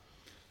exist?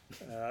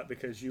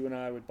 Because you and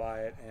I would buy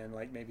it, and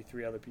maybe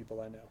 3 other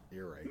people I know.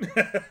 You're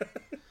right.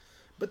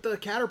 But the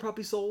Catter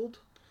Puppy sold.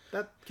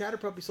 That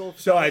Catter Puppy sold.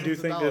 So I do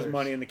think there's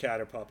money in the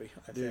Catter Puppy.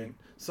 I think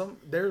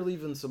they're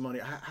leaving some money.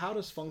 How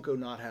does Funko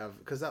not have?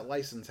 Because that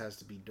license has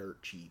to be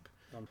dirt cheap.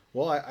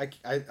 Well,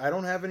 I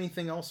don't have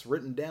anything else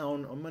written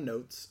down on my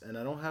notes, and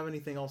I don't have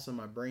anything else in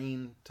my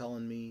brain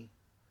telling me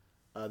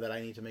that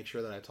I need to make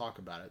sure that I talk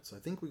about it. So I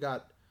think we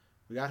got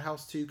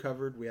House 2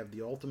 covered. We have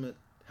the ultimate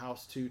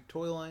House 2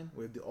 toy line.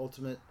 We have the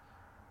ultimate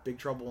Big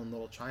Trouble in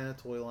Little China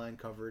toy line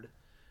covered.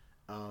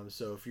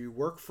 So if you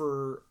work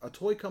for a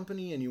toy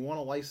company and you want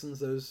to license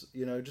those,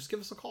 just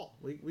give us a call.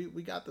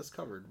 We got this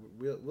covered.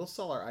 We'll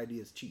sell our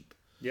ideas cheap.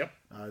 Yep.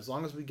 As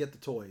long as we get the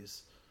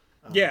toys.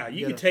 Yeah,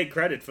 you can take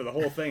credit for the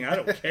whole thing. I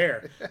don't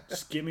care.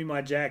 Just give me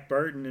my Jack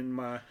Burton and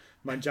my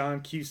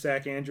John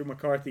Cusack, Andrew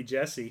McCarthy,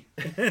 Jesse.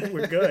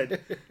 We're good.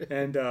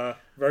 And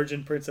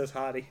Virgin Princess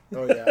Hottie.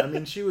 Oh yeah, I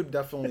mean she would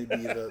definitely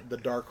be the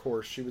dark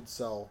horse. She would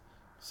sell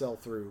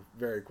through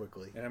very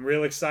quickly. And I'm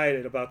real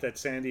excited about that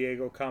San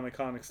Diego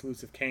Comic-Con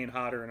exclusive Kane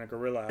Hodder in a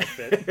gorilla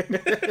outfit.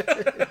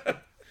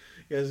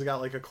 Yeah, he's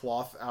got a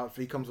cloth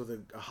outfit. He comes with a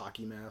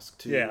hockey mask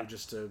too,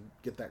 just to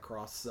get that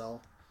cross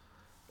sell.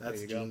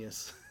 That's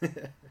genius.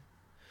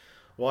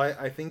 Well,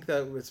 I think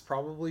that it's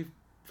probably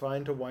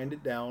fine to wind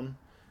it down.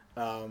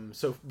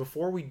 So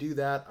before we do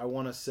that, I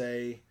want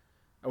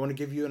to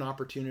give you an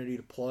opportunity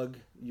to plug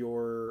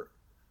your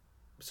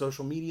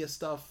social media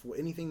stuff,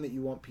 anything that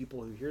you want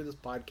people who hear this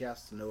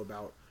podcast to know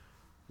about.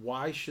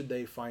 Why should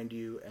they find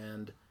you?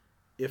 And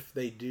if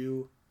they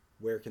do,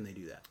 where can they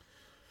do that?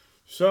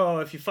 So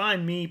if you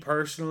find me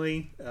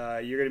personally,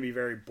 you're going to be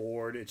very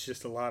bored. It's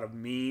just a lot of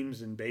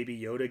memes and Baby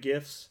Yoda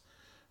gifs.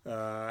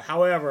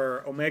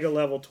 However, Omega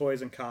Level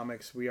Toys and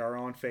Comics, we are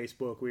on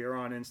Facebook, we are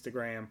on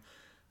Instagram,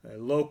 a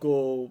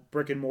local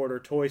brick and mortar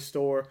toy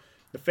store.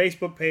 The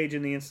Facebook page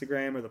and the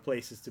Instagram are the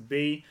places to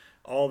be.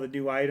 All the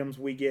new items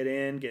we get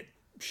in get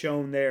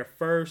shown there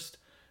first.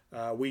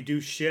 We do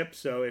ship,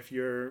 so if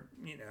you're,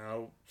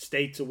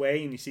 states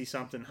away and you see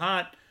something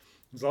hot,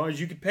 as long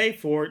as you can pay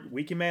for it,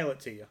 we can mail it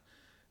to you.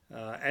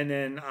 And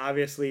then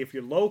obviously if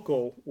you're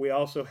local, we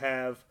also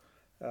have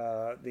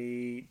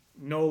the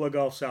NOLA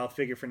Gulf South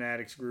Figure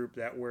Fanatics group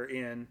that we're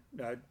in,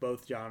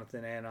 both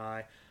Jonathan and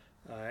I.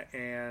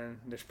 And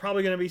there's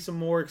probably going to be some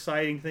more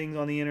exciting things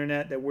on the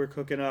internet that we're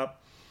cooking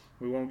up.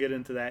 We won't get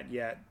into that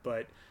yet,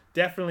 but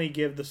definitely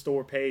give the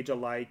store page a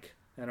like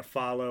and a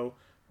follow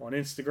on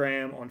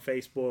Instagram, on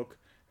Facebook.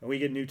 And we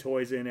get new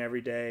toys in every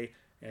day.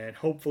 And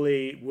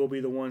hopefully we'll be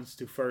the ones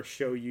to first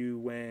show you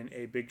when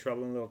a Big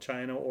Trouble in Little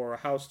China or a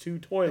House 2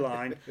 toy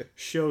line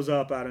shows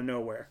up out of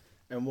nowhere.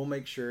 And we'll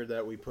make sure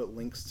that we put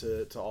links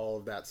to all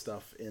of that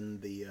stuff in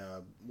the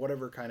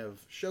whatever kind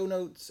of show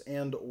notes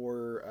and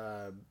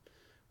or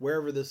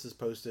wherever this is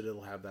posted,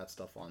 it'll have that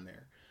stuff on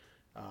there.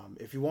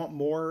 If you want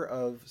more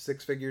of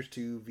Six Figures,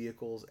 2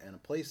 Vehicles, and a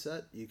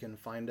playset, you can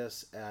find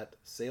us at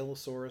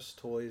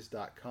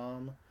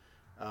Saleosaurustoys.com.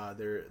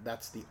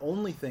 That's the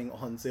only thing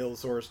on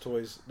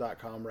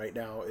Saleosaurustoys.com right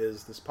now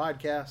is this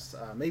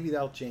podcast. Maybe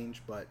that'll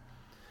change, but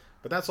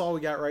that's all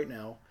we got right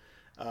now.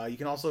 You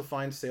can also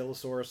find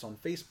Saleosaurus on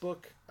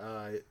Facebook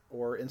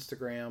or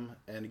Instagram,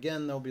 and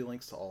again, there'll be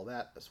links to all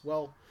that as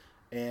well.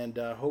 And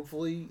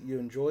hopefully you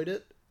enjoyed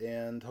it.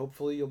 And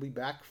hopefully you'll be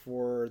back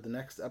for the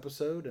next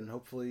episode. And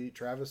hopefully,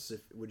 Travis,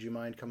 would you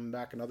mind coming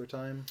back another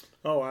time?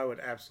 Oh, I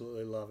would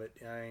absolutely love it.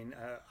 I mean,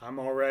 I'm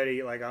already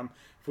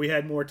if we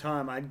had more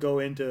time, I'd go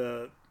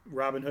into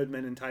Robin Hood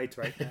Men in Tights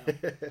right now.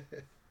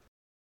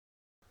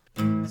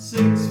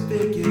 Six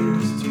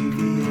figures to